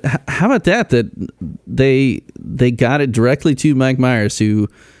 Right. But how about that they got it directly to Mike Myers, who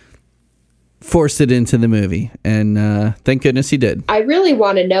forced it into the movie. And thank goodness he did. I really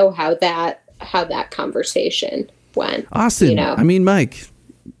want to know how that conversation went. Austin, you know? I mean, Mike,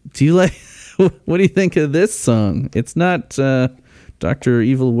 do you like... What do you think of this song? It's not Dr.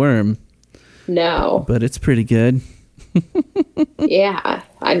 Evil Worm. No. But it's pretty good. Yeah.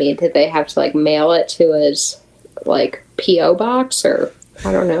 I mean, did they have to like mail it to his like P.O. box or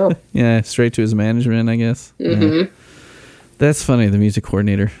I don't know. Yeah, straight to his management, I guess. Mm-hmm. Yeah. That's funny. The music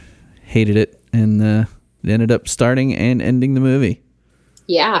coordinator hated it and it ended up starting and ending the movie.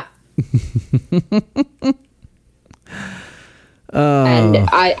 Yeah. And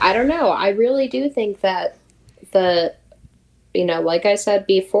I don't know. I really do think that like I said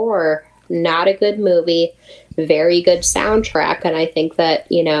before, not a good movie, very good soundtrack. And I think that,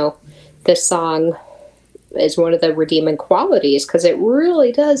 this song is one of the redeeming qualities because it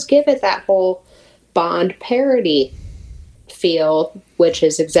really does give it that whole Bond parody feel, which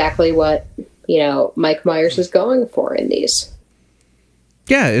is exactly what, Mike Myers is going for in these.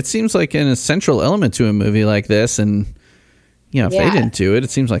 Yeah, it seems like an essential element to a movie like this, and if they didn't do it, it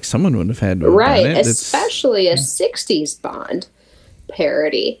seems like someone would have had to have right, done it. Especially a 60s Bond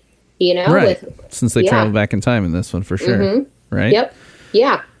parody, right, since they traveled back in time in this one for sure, mm-hmm. right? Yep,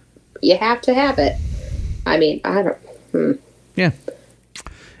 yeah, you have to have it. I mean, I don't... Yeah,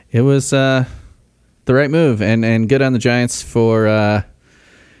 it was the right move, and good on the Giants for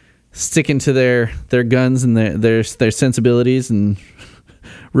sticking to their guns and their sensibilities and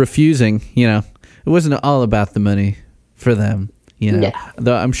refusing. It wasn't all about the money for them. No.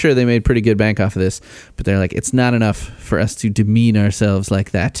 Though I'm sure they made pretty good bank off of this, but they're like, it's not enough for us to demean ourselves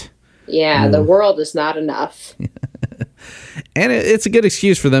like that. Yeah, the world is not enough. And it's a good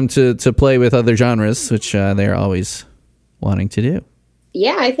excuse for them to play with other genres, which they're always wanting to do.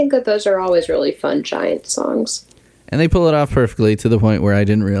 Yeah, I think that those are always really fun Giant songs. And they pull it off perfectly to the point where I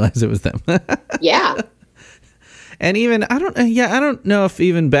didn't realize it was them. Yeah. And even, I don't know if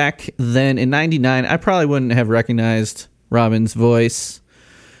even back then in 99, I probably wouldn't have recognized Robin's voice,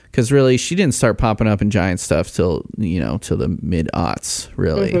 because really she didn't start popping up in Giant stuff till the mid-aughts,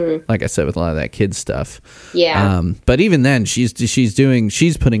 really. Mm-hmm. Like I said, with a lot of that kid stuff. Yeah. But even then, she's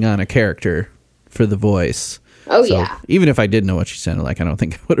putting on a character for the voice. Oh, so yeah. Even if I did know what she sounded like, I don't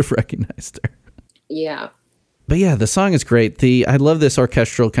think I would have recognized her. Yeah. But yeah, the song is great. I love this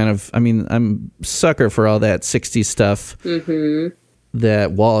orchestral kind of, I'm sucker for all that 60s stuff. Mm-hmm.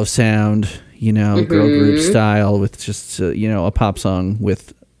 That wall of sound, girl group style with just, a pop song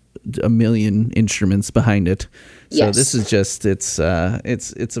with a million instruments behind it. So This is just, it's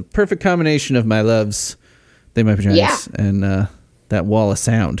a perfect combination of my loves, They Might Be Giants, and that wall of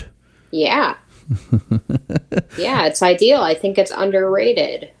sound. Yeah. Yeah, it's ideal. I think it's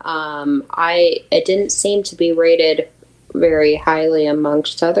underrated. It didn't seem to be rated very highly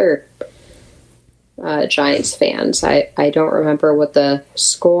amongst other Giants fans. I don't remember what the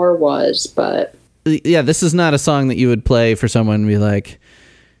score was, but yeah, this is not a song that you would play for someone and be like,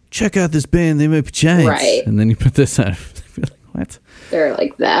 check out this band, They Might Be Giants. Right. And then you put this on. Like, what? They're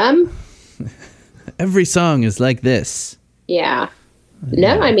like them? Every song is like this. Yeah.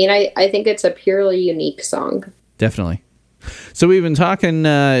 No, I mean, I think it's a purely unique song. Definitely. So we've been talking.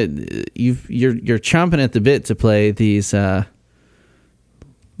 You're chomping at the bit to play these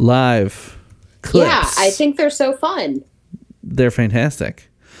live clips. Yeah, I think they're so fun. They're fantastic.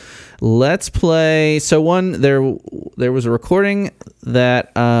 Let's play. So there was a recording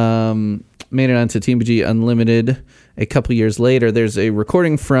that made it onto TMBG Unlimited a couple years later. There's a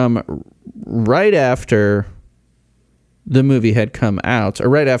recording from right after the movie had come out, or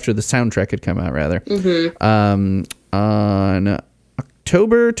right after the soundtrack had come out, rather. Mm-hmm. On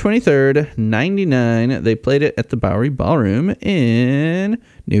October 23rd, 99, they played it at the Bowery Ballroom in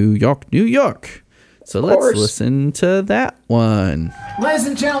New York, New York. So let's listen to that one. Ladies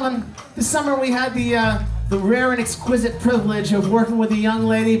and gentlemen, this summer we had the rare and exquisite privilege of working with a young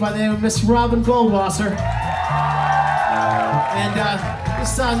lady by the name of Miss Robin Goldwasser. And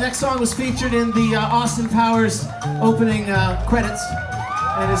this next song was featured in the Austin Powers opening credits.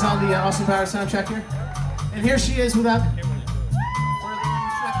 And it is on the Austin Powers soundtrack here. And here she is without further introduction.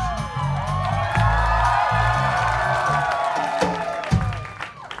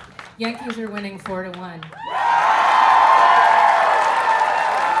 Yankees are winning 4-1.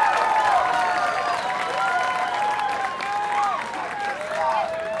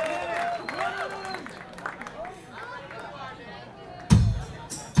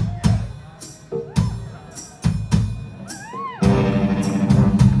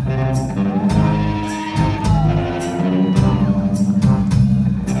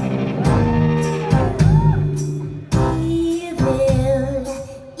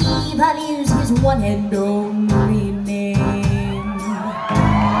 One and only name.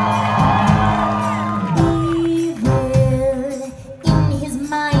 Evil, in his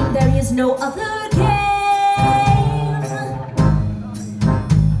mind there is no other game.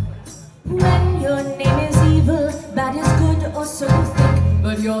 When your name is evil, bad is good, or so you think,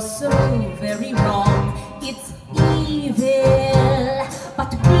 but you're so very wrong. It's evil,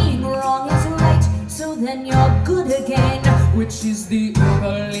 but being wrong is right, so then you're good again, which is the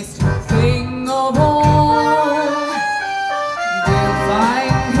evilest thing of all. They'll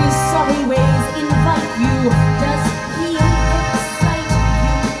find his sorry ways invite you. Does he excite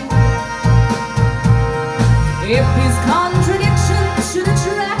you? If his contradiction should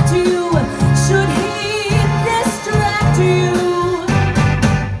attract you, should he distract you?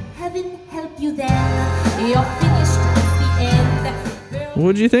 Heaven help you then, you're finished at the end.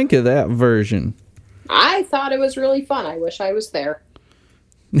 What'd you think of that version? I thought it was really fun. I wish I was there.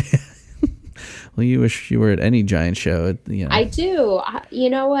 Well, you wish you were at any Giant show. I do. You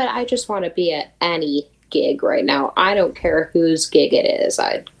know what? I just want to be at any gig right now. I don't care whose gig it is.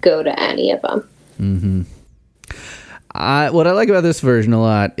 I'd go to any of them. Mm-hmm. What I like about this version a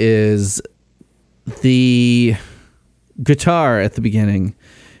lot is the guitar at the beginning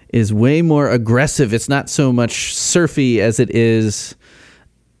is way more aggressive. It's not so much surfy as it is.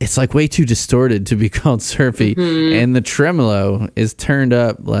 It's like way too distorted to be called surfy. Mm-hmm. And the tremolo is turned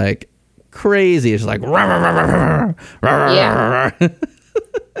up like crazy. It's like yeah.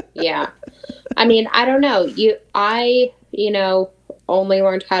 Yeah. I mean, I don't know. I only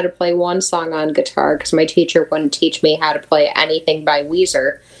learned how to play one song on guitar because my teacher wouldn't teach me how to play anything by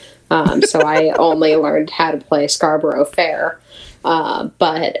Weezer. So I only learned how to play Scarborough Fair.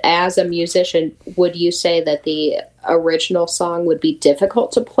 But as a musician, would you say that the original song would be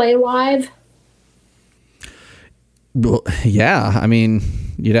difficult to play live? Well, yeah. I mean,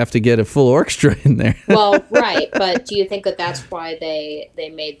 you'd have to get a full orchestra in there. Well, right. But do you think that that's why they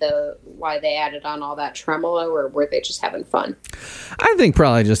added on all that tremolo, or were they just having fun? I think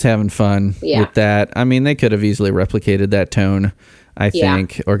probably just having fun with that. I mean, they could have easily replicated that tone, I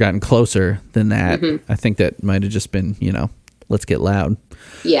think, or gotten closer than that. Mm-hmm. I think that might have just been, let's get loud.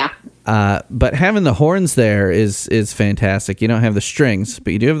 Yeah. But having the horns there is fantastic. You don't have the strings,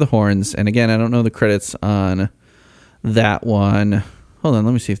 but you do have the horns. And again, I don't know the credits on that one. Hold on,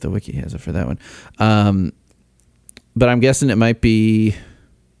 let me see if the wiki has it for that one. But I'm guessing it might be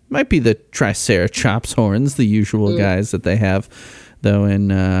the Triceratops horns, the usual guys that they have. Though in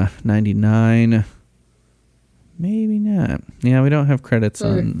 99, maybe not. Yeah, we don't have credits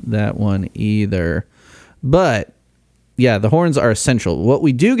on that one either. But yeah, the horns are essential. What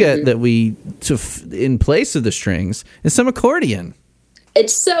we do get in place of the strings is some accordion.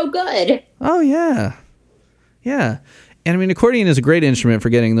 It's so good. Oh, yeah. Yeah. And I mean, accordion is a great instrument for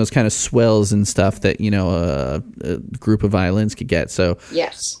getting those kind of swells and stuff that, a group of violins could get. So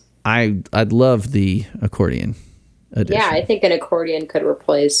yes, I'd love the accordion edition. Yeah, I think an accordion could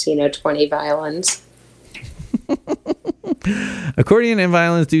replace, 20 violins. Accordion and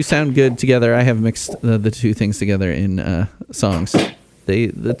violins do sound good together. I have mixed the two things together in songs.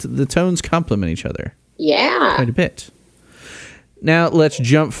 The tones complement each other. Yeah. Quite a bit. Now let's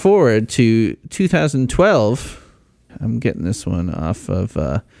jump forward to 2012. I'm getting this one off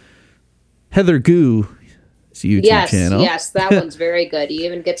of Heather Goo's YouTube channel. Yes, that one's very good. You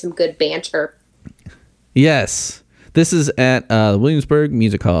even get some good banter. Yes. This is at the Williamsburg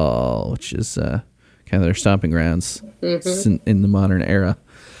Music Hall, which is kind of their stomping grounds in the modern era.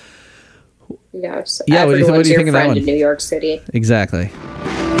 Yes. Yeah, what do you think of that one? In New York City. Exactly. It's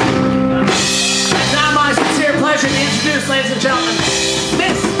now my sincere pleasure to introduce, ladies and gentlemen,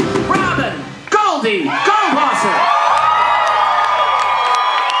 Miss Robin Goldie Goldwasser.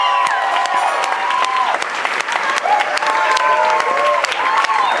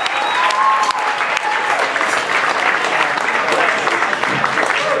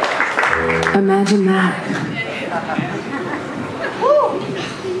 Imagine that.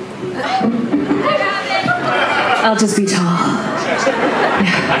 I'll just be tall.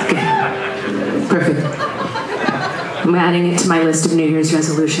 Yeah, good. Perfect. I'm adding it to my list of New Year's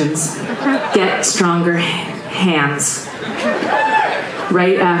resolutions. Get stronger hands.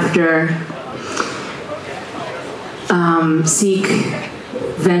 Right after seek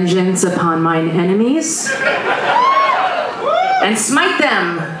vengeance upon mine enemies and smite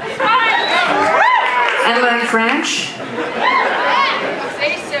them. And learn French.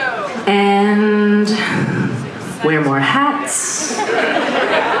 Say so. And wear more hats.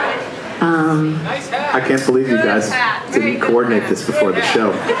 I can't believe you guys didn't coordinate this before the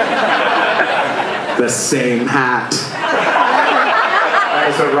show. The same hat.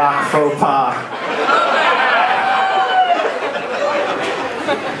 That is a rock faux pas.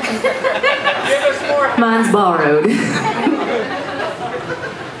 Mine's borrowed.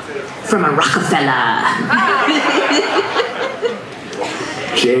 From a Rockefeller.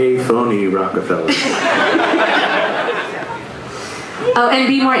 J. Phony Rockefeller. Oh, and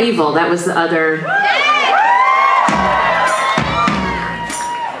be more evil. That was the other.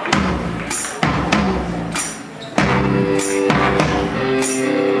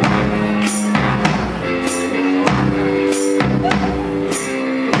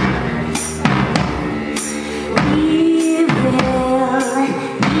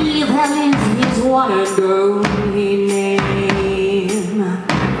 What a lonely name.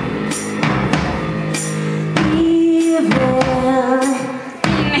 Evil.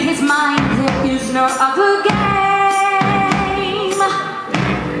 In his mind there is no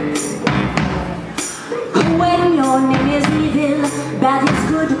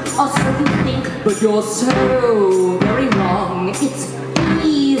good, or so you think, but you're so very wrong. It's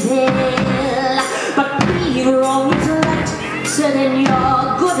evil, but being wrong is right, so then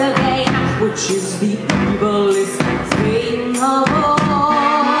you're good again, which is the evilest thing of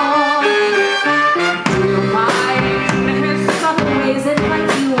all. Do you find his subtle ways that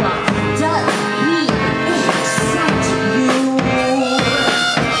like you? Does he excite you?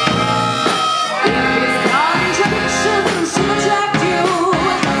 If his contradictions should attract you,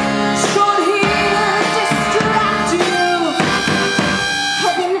 should he distract you?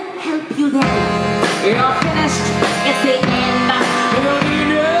 Heaven help you then. You're finished. It's the end. You'll be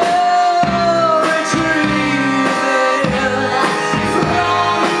no retrieval from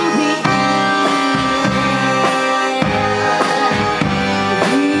the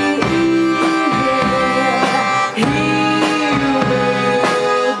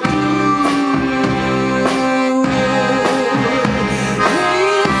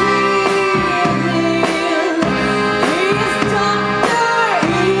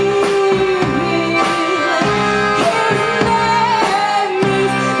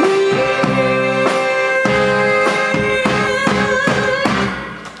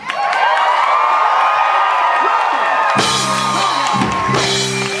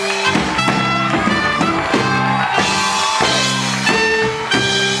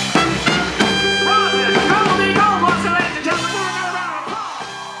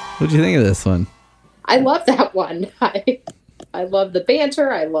What'd you think of this one? I love that one. I love the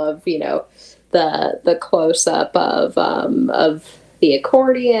banter. I love, the close up of the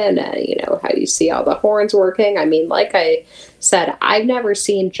accordion, how you see all the horns working. I mean, like I said, I've never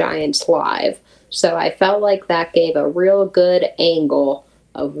seen Giants live, so I felt like that gave a real good angle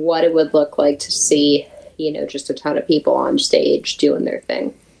of what it would look like to see, just a ton of people on stage doing their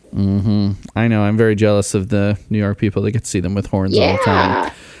thing. Mm-hmm. I know. I'm very jealous of the New York people that get to see them with horns all the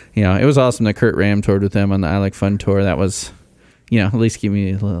time. It was awesome that Kurt Ram toured with them on the I Like Fun tour. That was, at least give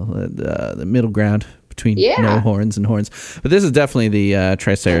me a little the middle ground between no horns and horns. But this is definitely the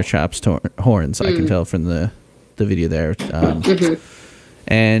Triceratops horns. I can tell from the video there.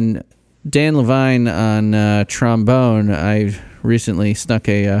 And Dan Levine on trombone. I recently snuck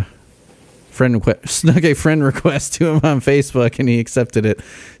a friend request to him on Facebook, and he accepted it.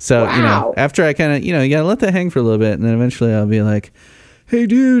 So after I kind of you gotta let that hang for a little bit, and then eventually I'll be like, hey,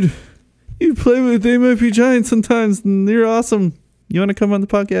 dude, you play with They Might Be Giants sometimes, and you're awesome. You want to come on the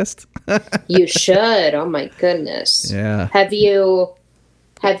podcast? You should. Oh, my goodness. Yeah. Have you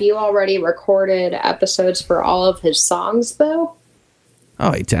already recorded episodes for all of his songs, though? Oh,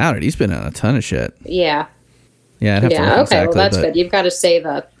 I doubt it. He's been on a ton of shit. Yeah. Yeah, I'd have to look okay, exactly, well, that's good. You've got to save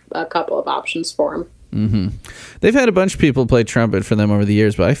a couple of options for him. Mm-hmm. They've had a bunch of people play trumpet for them over the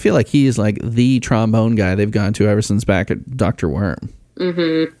years, but I feel like he's like the trombone guy they've gone to ever since back at Dr. Worm.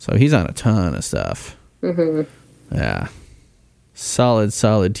 Mm-hmm. So he's on a ton of stuff. Mm-hmm. Yeah.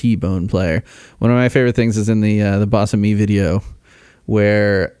 Solid T-bone player. One of my favorite things is in the Boss of Me video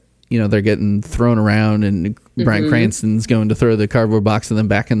where, they're getting thrown around and Bryan Cranston's going to throw the cardboard box of them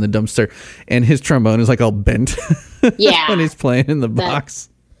back in the dumpster, and his trombone is like all bent. Yeah. when he's playing in the box.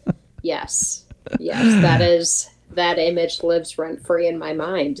 Yes. That image lives rent-free in my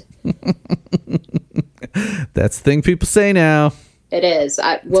mind. That's the thing people say now. It is.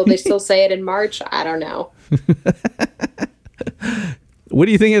 Will they still say it in March? I don't know. What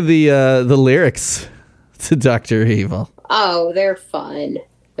do you think of the lyrics to Dr. Evil? Oh, they're fun.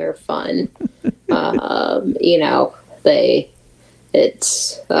 They're fun. I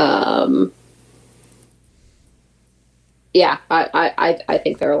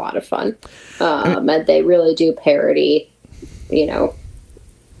think they're a lot of fun. And they really do parody,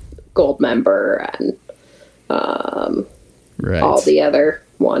 Goldmember and all the other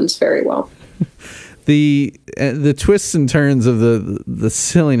ones very well. The twists and turns of the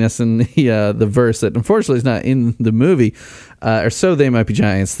silliness in the verse that unfortunately is not in the movie or so They Might Be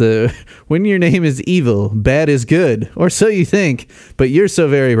Giants. When your name is evil, bad is good, or so you think, but you're so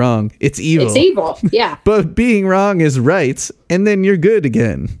very wrong. It's evil. It's evil, yeah. But being wrong is right, and then you're good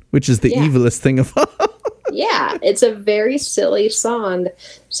again, which is the evilest thing of all. Yeah, it's a very silly song,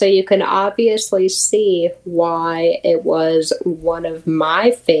 so you can obviously see why it was one of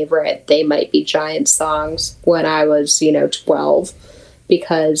my favorite They Might Be Giants songs when I was, 12,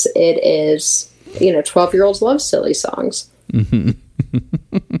 because it is, 12-year-olds love silly songs. Mm-hmm.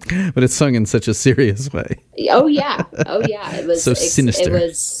 But it's sung in such a serious way. Oh yeah. It was so sinister. It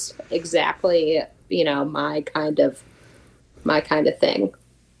was exactly, my kind of thing.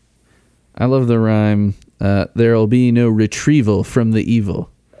 I love the rhyme. There'll be no retrieval from the evil.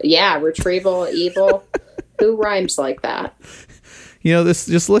 Yeah, retrieval, evil. Who rhymes like that? You know, this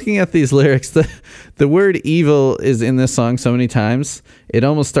just looking at these lyrics, the word evil is in this song so many times, it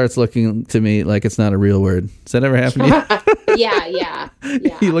almost starts looking to me like it's not a real word. Does that ever happen to you? Yeah.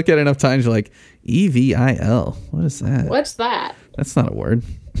 You look at it enough times, you're like, EVIL. What is that? What's that? That's not a word.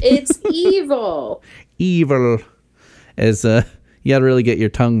 It's evil. Evil. As you got to really get your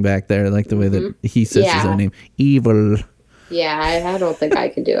tongue back there, like the way that he says his own name. Evil. Yeah, I don't think I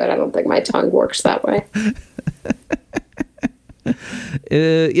can do it. I don't think my tongue works that way.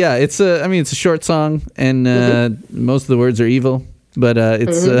 Yeah, it's a short song, and most of the words are evil, but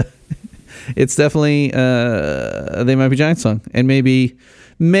it's definitely They Might Be Giants song. And maybe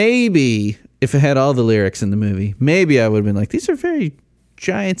if it had all the lyrics in the movie, maybe I would have been like, these are very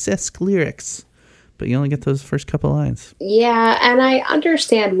Giants-esque lyrics, but you only get those first couple lines. Yeah, and I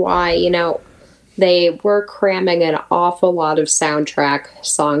understand why, they were cramming an awful lot of soundtrack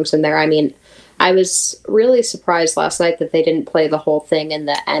songs in there. I mean, I was really surprised last night that they didn't play the whole thing in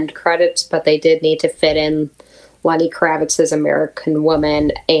the end credits, but they did need to fit in Lenny Kravitz's American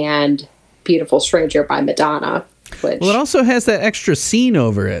Woman and Beautiful Stranger by Madonna. Well, it also has that extra scene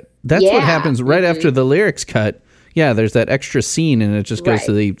over it. That's what happens right after the lyrics cut. Yeah, there's that extra scene, and it just goes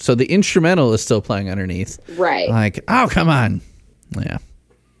to so the instrumental is still playing underneath. Right. Like, oh, come on. Yeah.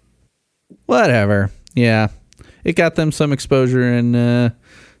 Whatever. Yeah. It got them some exposure and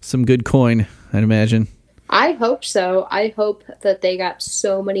some good coin, I'd imagine. I hope so. I hope that they got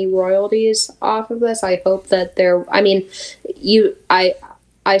so many royalties off of this. I hope that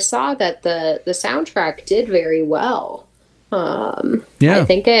I saw that the soundtrack did very well. I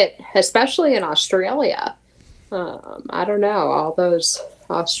think it, especially in Australia. I don't know. All those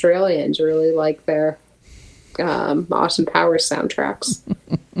Australians really like their Austin Powers soundtracks.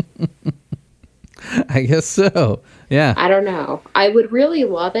 I guess so. Yeah. I don't know. I would really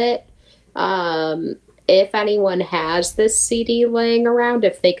love it if anyone has this CD laying around,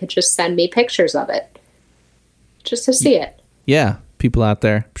 if they could just send me pictures of it. Just to see it. Yeah. People out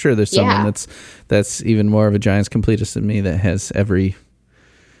there. I'm sure there's someone that's even more of a Giants completist than me that has every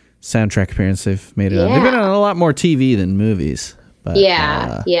soundtrack appearance they've made it on. They've been on a lot more TV than movies. But,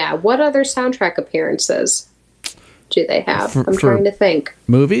 yeah. What other soundtrack appearances do they have? I'm trying to think.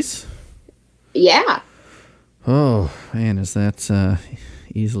 Movies? Yeah. Oh, man, is that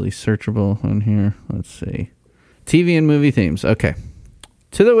easily searchable on here? Let's see. TV and movie themes. Okay.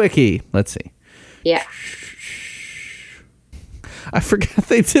 To the wiki. Let's see. Yeah. I forgot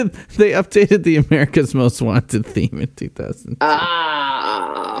they updated the America's Most Wanted theme in 2002.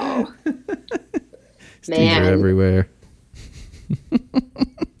 Oh. Man. Are everywhere.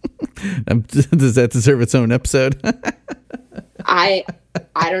 Does that deserve its own episode? I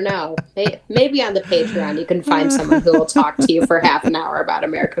don't know. Maybe on the Patreon you can find someone who will talk to you for half an hour about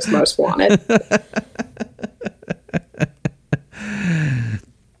America's Most Wanted.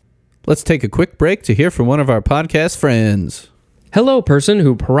 Let's take a quick break to hear from one of our podcast friends. Hello, person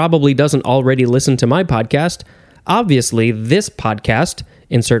who probably doesn't already listen to my podcast. Obviously, this podcast,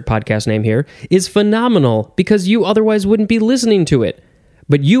 insert podcast name here, is phenomenal because you otherwise wouldn't be listening to it.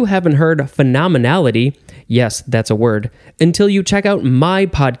 But you haven't heard phenomenality, yes, that's a word, until you check out my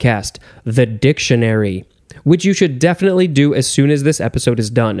podcast, The Dictionary, which you should definitely do as soon as this episode is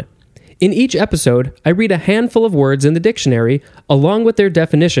done. In each episode, I read a handful of words in the dictionary along with their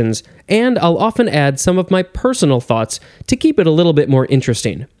definitions, and I'll often add some of my personal thoughts to keep it a little bit more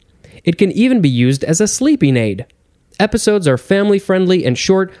interesting. It can even be used as a sleeping aid. Episodes are family-friendly and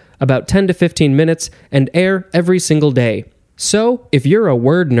short, about 10 to 15 minutes, and air every single day. So, if you're a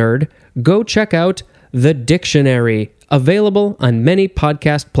word nerd, go check out The Dictionary, available on many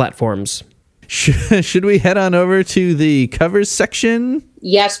podcast platforms. Should we head on over to the covers section?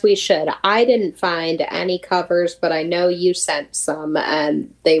 Yes, we should. I didn't find any covers, but I know you sent some,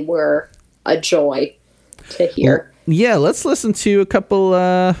 and they were a joy to hear. Well, yeah, let's listen to a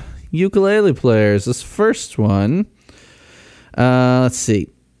couple ukulele players. This first one, let's see.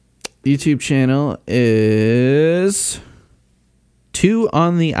 YouTube channel is Two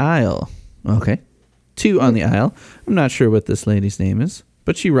on the Aisle. Okay. Two on the Aisle. I'm not sure what this lady's name is,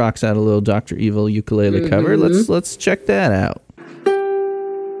 but she rocks out a little Dr. Evil ukulele cover. Let's check that out.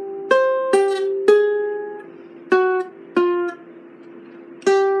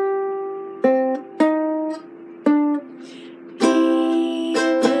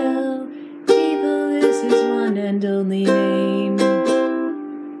 Evil is his one and only name.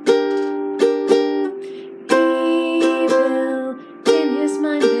 Evil, in his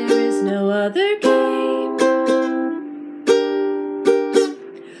mind there is no other game.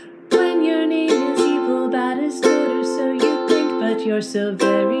 When your name is evil, bad as daughter, so you think, but you're so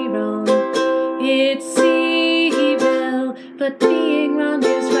very wrong. It's evil, but being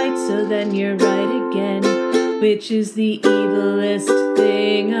then you're right again. Which is the evilest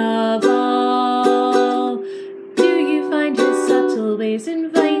thing of all? Do you find his subtle ways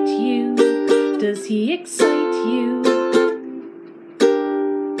invite you? Does he excite you?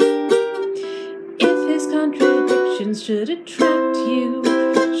 If his contradictions should attract you,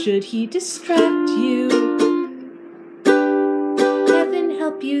 should he distract you? Heaven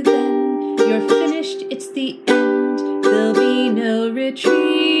help you then, you're finished, it's the end. There'll be no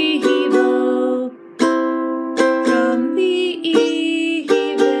retrieval from the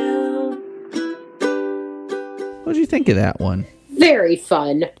evil. What do you think of that one? Very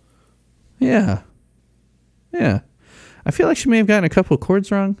fun. Yeah. Yeah. I feel like she may have gotten a couple of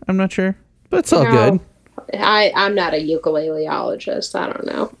chords wrong. I'm not sure. But it's all good. I'm not a ukuleleologist. I don't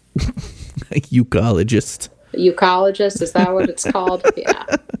know. A ukologist. Eucologist, is that what it's called? Yeah.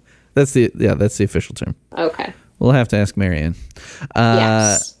 That's the official term. Okay. We'll have to ask Marianne.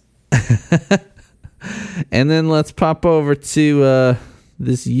 Yes. And then let's pop over to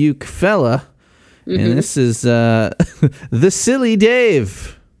this uke fella. Mm-hmm. And this is The Silly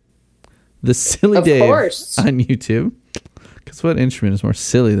Dave. The Silly Dave course. on YouTube. Because what instrument is more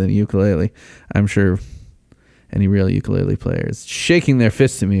silly than a ukulele? I'm sure any real ukulele player is shaking their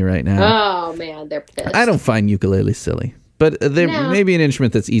fist at me right now. Oh, man, they're pissed. I don't find ukulele silly. But there may be an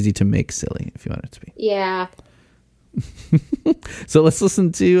instrument that's easy to make silly, if you want it to be. Yeah. So let's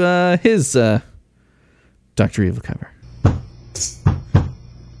listen to his Dr. Evil cover.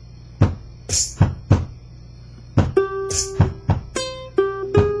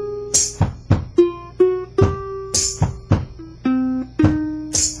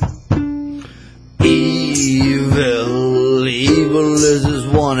 Evil is his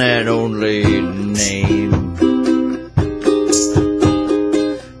one and only name.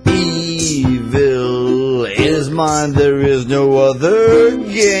 Evil in his mind, there is no other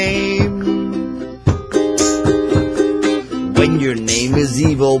game. When your name is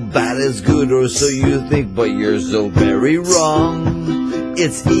evil, bad is good, or so you think, but you're so very wrong.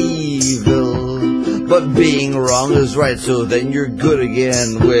 It's evil, but being wrong is right, so then you're good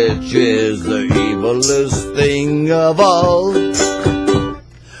again, which is the evilest thing of all.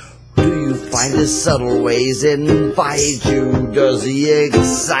 Do you find his subtle ways invite you? Does he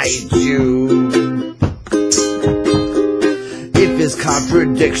excite you? If his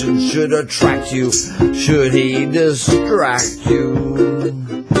contradictions should attract you, should he distract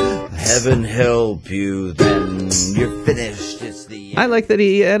you? Heaven help you, then you're finished. It's the I like that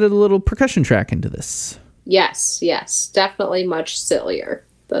he added a little percussion track into this. Yes. Definitely much sillier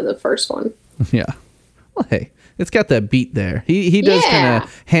than the first one. Yeah. Well, hey, it's got that beat there. He does kind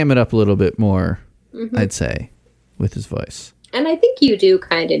of ham it up a little bit more, I'd say, with his voice. And I think you do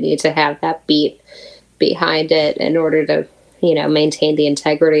kind of need to have that beat behind it in order to, maintain the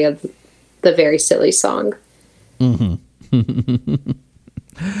integrity of the very silly song. Mm-hmm.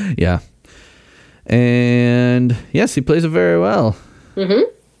 Yeah. And yes, he plays it very well. Mm-hmm.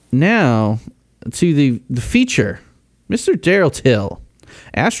 Now to the feature, Mr. Daryl Till,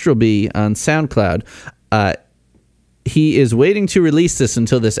 Astral Bee on SoundCloud. He is waiting to release this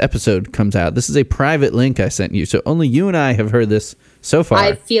until this episode comes out. This is a private link I sent you, so only you and I have heard this so far.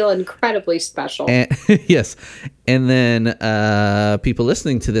 I feel incredibly special. And, yes, and then people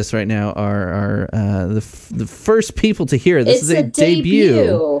listening to this right now are the first people to hear it. This is a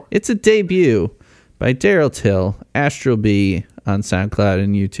debut. It's a debut by Daryl Till, Astral Bee on SoundCloud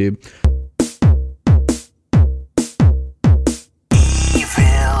and YouTube.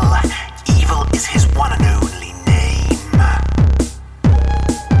 Evil is his one and only name.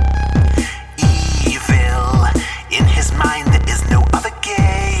 Evil, in his mind there is no other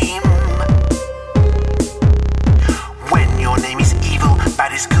game. When your name is evil,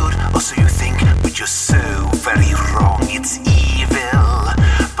 bad is good, or so you think, but you're so very wrong. It's evil,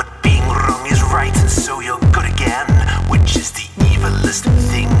 but being wrong is right, and so you're good again, which is the evilest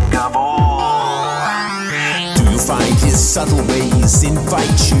thing of all. Do you find his subtle ways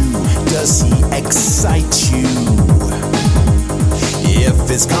invite you? Does he excite you? If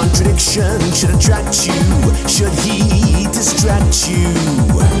his contradiction should attract you, should he distract you?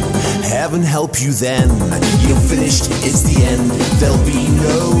 Heaven help you then, you're finished, it's the end. There'll be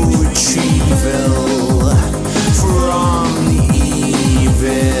no retrieval from the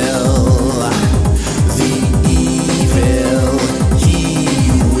evil. The evil he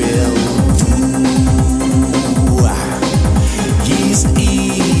will do. He's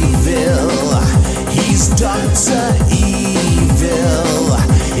evil, he's Dr. Evil,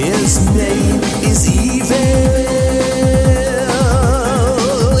 his name is Evil.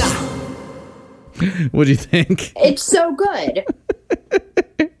 What do you think? It's so good.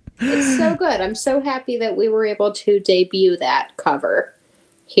 It's good. I'm so happy that we were able to debut that cover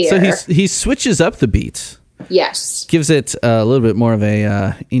here. So he switches up the beats. Yes. Gives it a little bit more of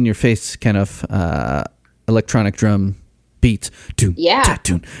a in-your-face kind of electronic drum beat. Doon, Yeah. ta,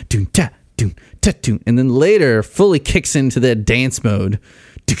 doon, doon, ta, doon, ta, doon. And then later fully kicks into that dance mode.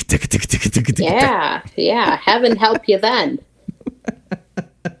 Yeah. Heaven help you then.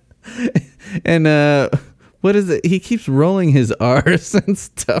 And what is it? He keeps rolling his R's and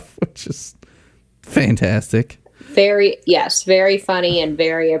stuff, which is fantastic. Very funny and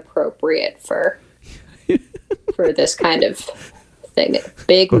very appropriate for this kind of thing.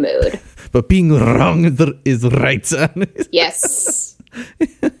 Big mood. But being wrong is right, son. Yes.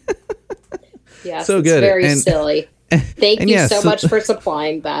 Yes, So it's good. very And- silly. Thank and you yes, so much for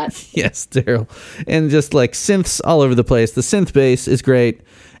supplying that. Yes, Daryl. And just like synths all over the place. The synth bass is great.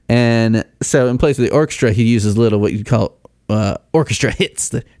 And so in place of the orchestra, he uses little what you'd call orchestra hits.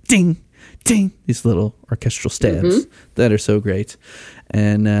 The ding, ding. These little orchestral stabs that are so great.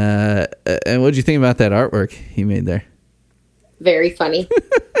 And what did you think about that artwork he made there? Very funny.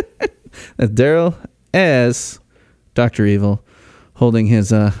 That's Daryl as Dr. Evil holding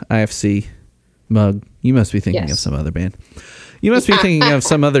his IFC mug. You must be thinking of some other band. You must be thinking of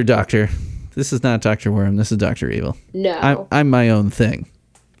some other doctor. This is not Dr. Worm. This is Dr. Evil. No. I'm my own thing.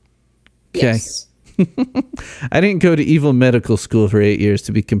 Okay. Yes. I didn't go to evil medical school for 8 years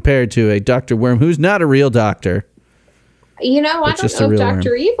to be compared to a Dr. Worm who's not a real doctor. You know, I It's just don't a know if real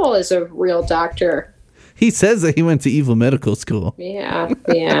Dr. Evil is a real doctor. He says that he went to evil medical school. Yeah,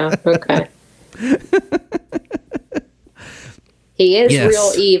 okay. He is Yes.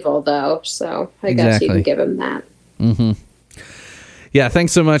 real evil, though, so I guess you Exactly. can give him that. Mm-hmm. Yeah,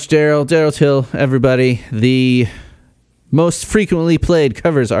 thanks so much, Daryl. Daryl Till, everybody. The most frequently played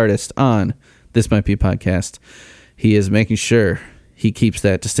covers artist on This Might Be a Podcast. He is making sure he keeps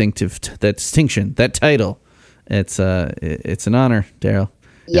that distinction, that title. It's an honor, Daryl.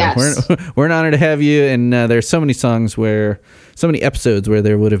 Yes. We're an honor to have you, and there's so many episodes where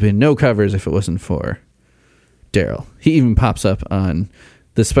there would have been no covers if it wasn't for Daryl. He even pops up on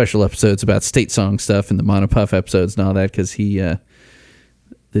the special episodes about state song stuff and the Monopuff episodes and all that because he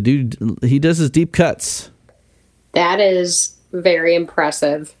does his deep cuts. That is very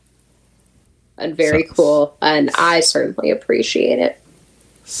impressive and very cool, and I certainly appreciate it.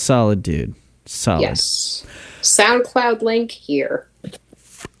 Solid dude. Solid. Yes. SoundCloud link here.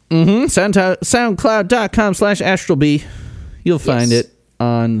 SoundCloud.com/astralbee. You'll find it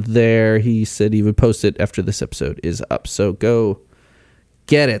on there. He said he would post it after this episode is up, so go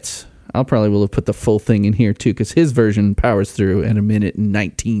get it. I'll probably will have put the full thing in here too, because his version powers through in 1 minute and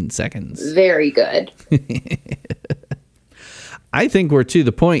 19 seconds. Very good. I think we're to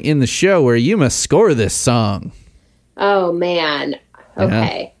the point in the show where you must score this song. Oh, man.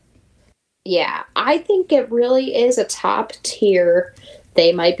 Okay. Yeah, I think it really is a top tier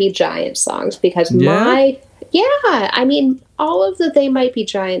They Might Be Giant songs because I mean, all of the They Might Be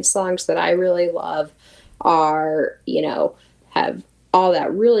Giant songs that I really love are, have all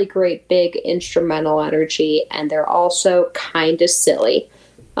that really great big instrumental energy, and they're also kind of silly.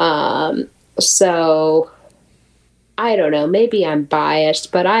 So I don't know, maybe I'm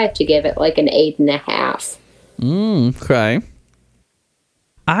biased, but I have to give it like an 8.5. Okay.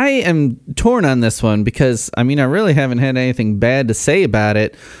 I am torn on this one because, I mean, I really haven't had anything bad to say about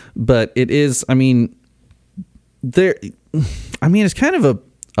it, but it is, it's kind of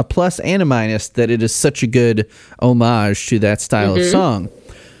a plus and a minus that it is such a good homage to that style of song.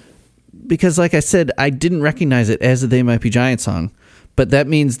 Because, like I said, I didn't recognize it as a They Might Be Giant song, but that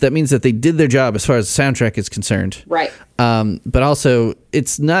means that they did their job as far as the soundtrack is concerned. Right. But also,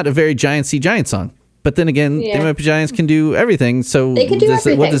 it's not a very Giant song. But then again, They Might Be Giants can do everything. So they can do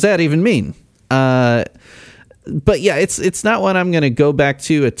everything. What does that even mean? But yeah, it's not one I'm going to go back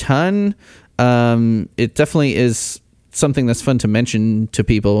to a ton. It definitely is something that's fun to mention to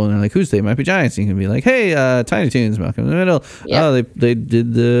people. And they're like, who's They Might Be Giants? You can be like, hey, Tiny Toons, Malcolm in the Middle. Yep. Oh, they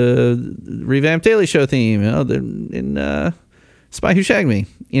did the revamped Daily Show theme. Oh, they're in Spy Who Shagged Me.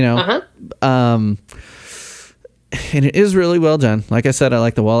 And it is really well done. Like I said, I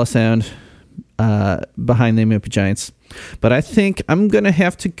like the wall of sound behind They Might Be Giants, but I think I'm gonna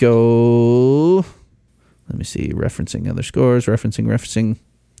have to go. Let me see, referencing other scores, referencing.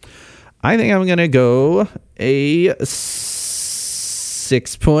 I think I'm gonna go a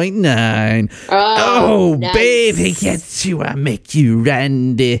 6.9. Oh, nice. babe, he gets you. I make you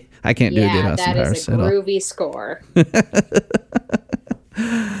Randy. I can't do a good Austin that Powers is a at all. groovy score.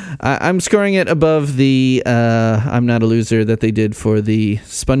 I'm scoring it above the I'm Not a Loser that they did for the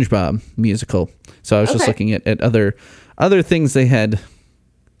SpongeBob musical. So I was just looking at other things they had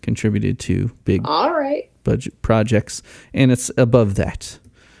contributed to big All right. budget projects, and it's above that.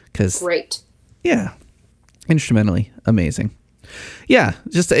 Great. Yeah, instrumentally amazing. Yeah,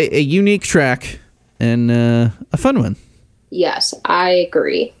 just a unique track and a fun one. Yes, I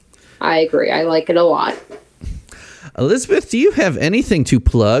agree. I like it a lot. Elizabeth, do you have anything to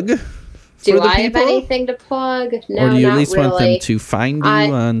plug? Do I have anything to plug? No, or do you at not least really. want them to find you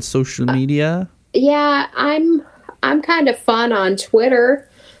on social media? Yeah, I'm kind of fun on Twitter.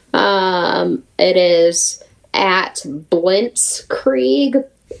 It is at Blitzkrieg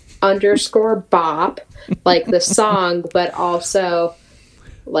 _bop, like the song, but also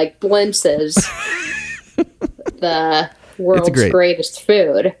like Blintz's, the world's greatest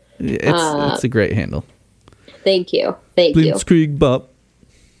food. It's a great handle. Thank you. Blitzkrieg Bop.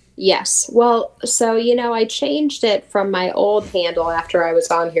 Yes. Well, so, I changed it from my old handle after I was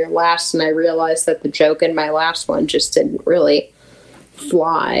on here last, and I realized that the joke in my last one just didn't really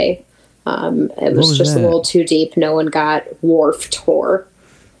fly. It was just a little too deep. No one got Wharf Tour.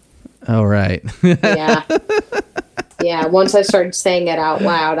 Oh, right. Yeah. Yeah. Once I started saying it out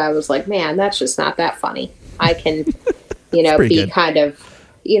loud, I was like, man, that's just not that funny. I can, be good. Kind of,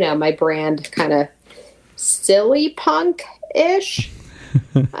 my brand kind of silly punk-ish,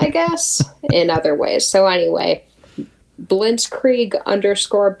 I guess, in other ways. So anyway, Blitzkrieg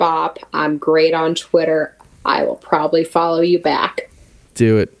 _bop. I'm great on Twitter. I will probably follow you back.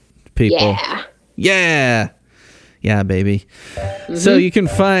 Do it, people. Yeah. Yeah, baby. So you can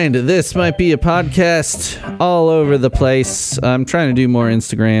find This Might Be a Podcast all over the place. I'm trying to do more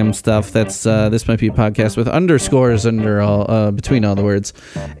Instagram stuff. That's This Might Be a Podcast with underscores under all between all the words.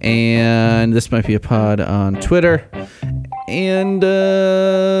 And This Might Be a Pod on Twitter. And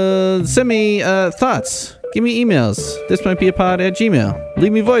send me thoughts. Give me emails. This might be a pod at Gmail.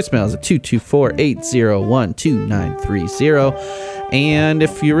 Leave me voicemails at 224-801-2930. And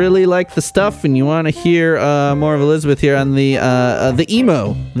if you really like the stuff and you want to hear more of Elizabeth here on the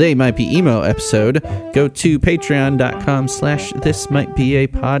emo, They Might Be Emo episode, go to patreon.com/This Might Be a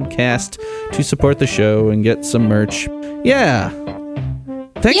Podcast to support the show and get some merch. Yeah.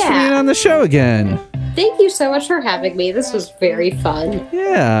 Thanks for being on the show again. Thank you so much for having me. This was very fun.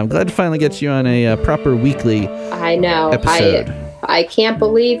 Yeah, I'm glad to finally get you on a proper weekly I know. episode. I can't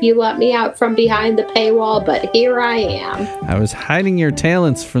believe you let me out from behind the paywall, but here I am. I was hiding your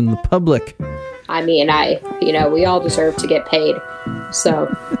talents from the public. I mean, we all deserve to get paid.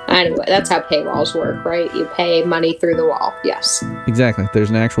 So, anyway, that's how paywalls work, right? You pay money through the wall. Yes. Exactly. There's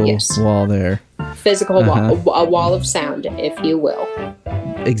an actual wall there. Physical wall, a wall of sound, if you will.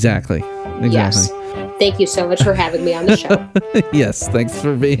 Exactly. Yes. Thank you so much for having me on the show. Yes, thanks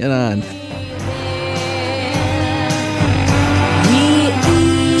for being on.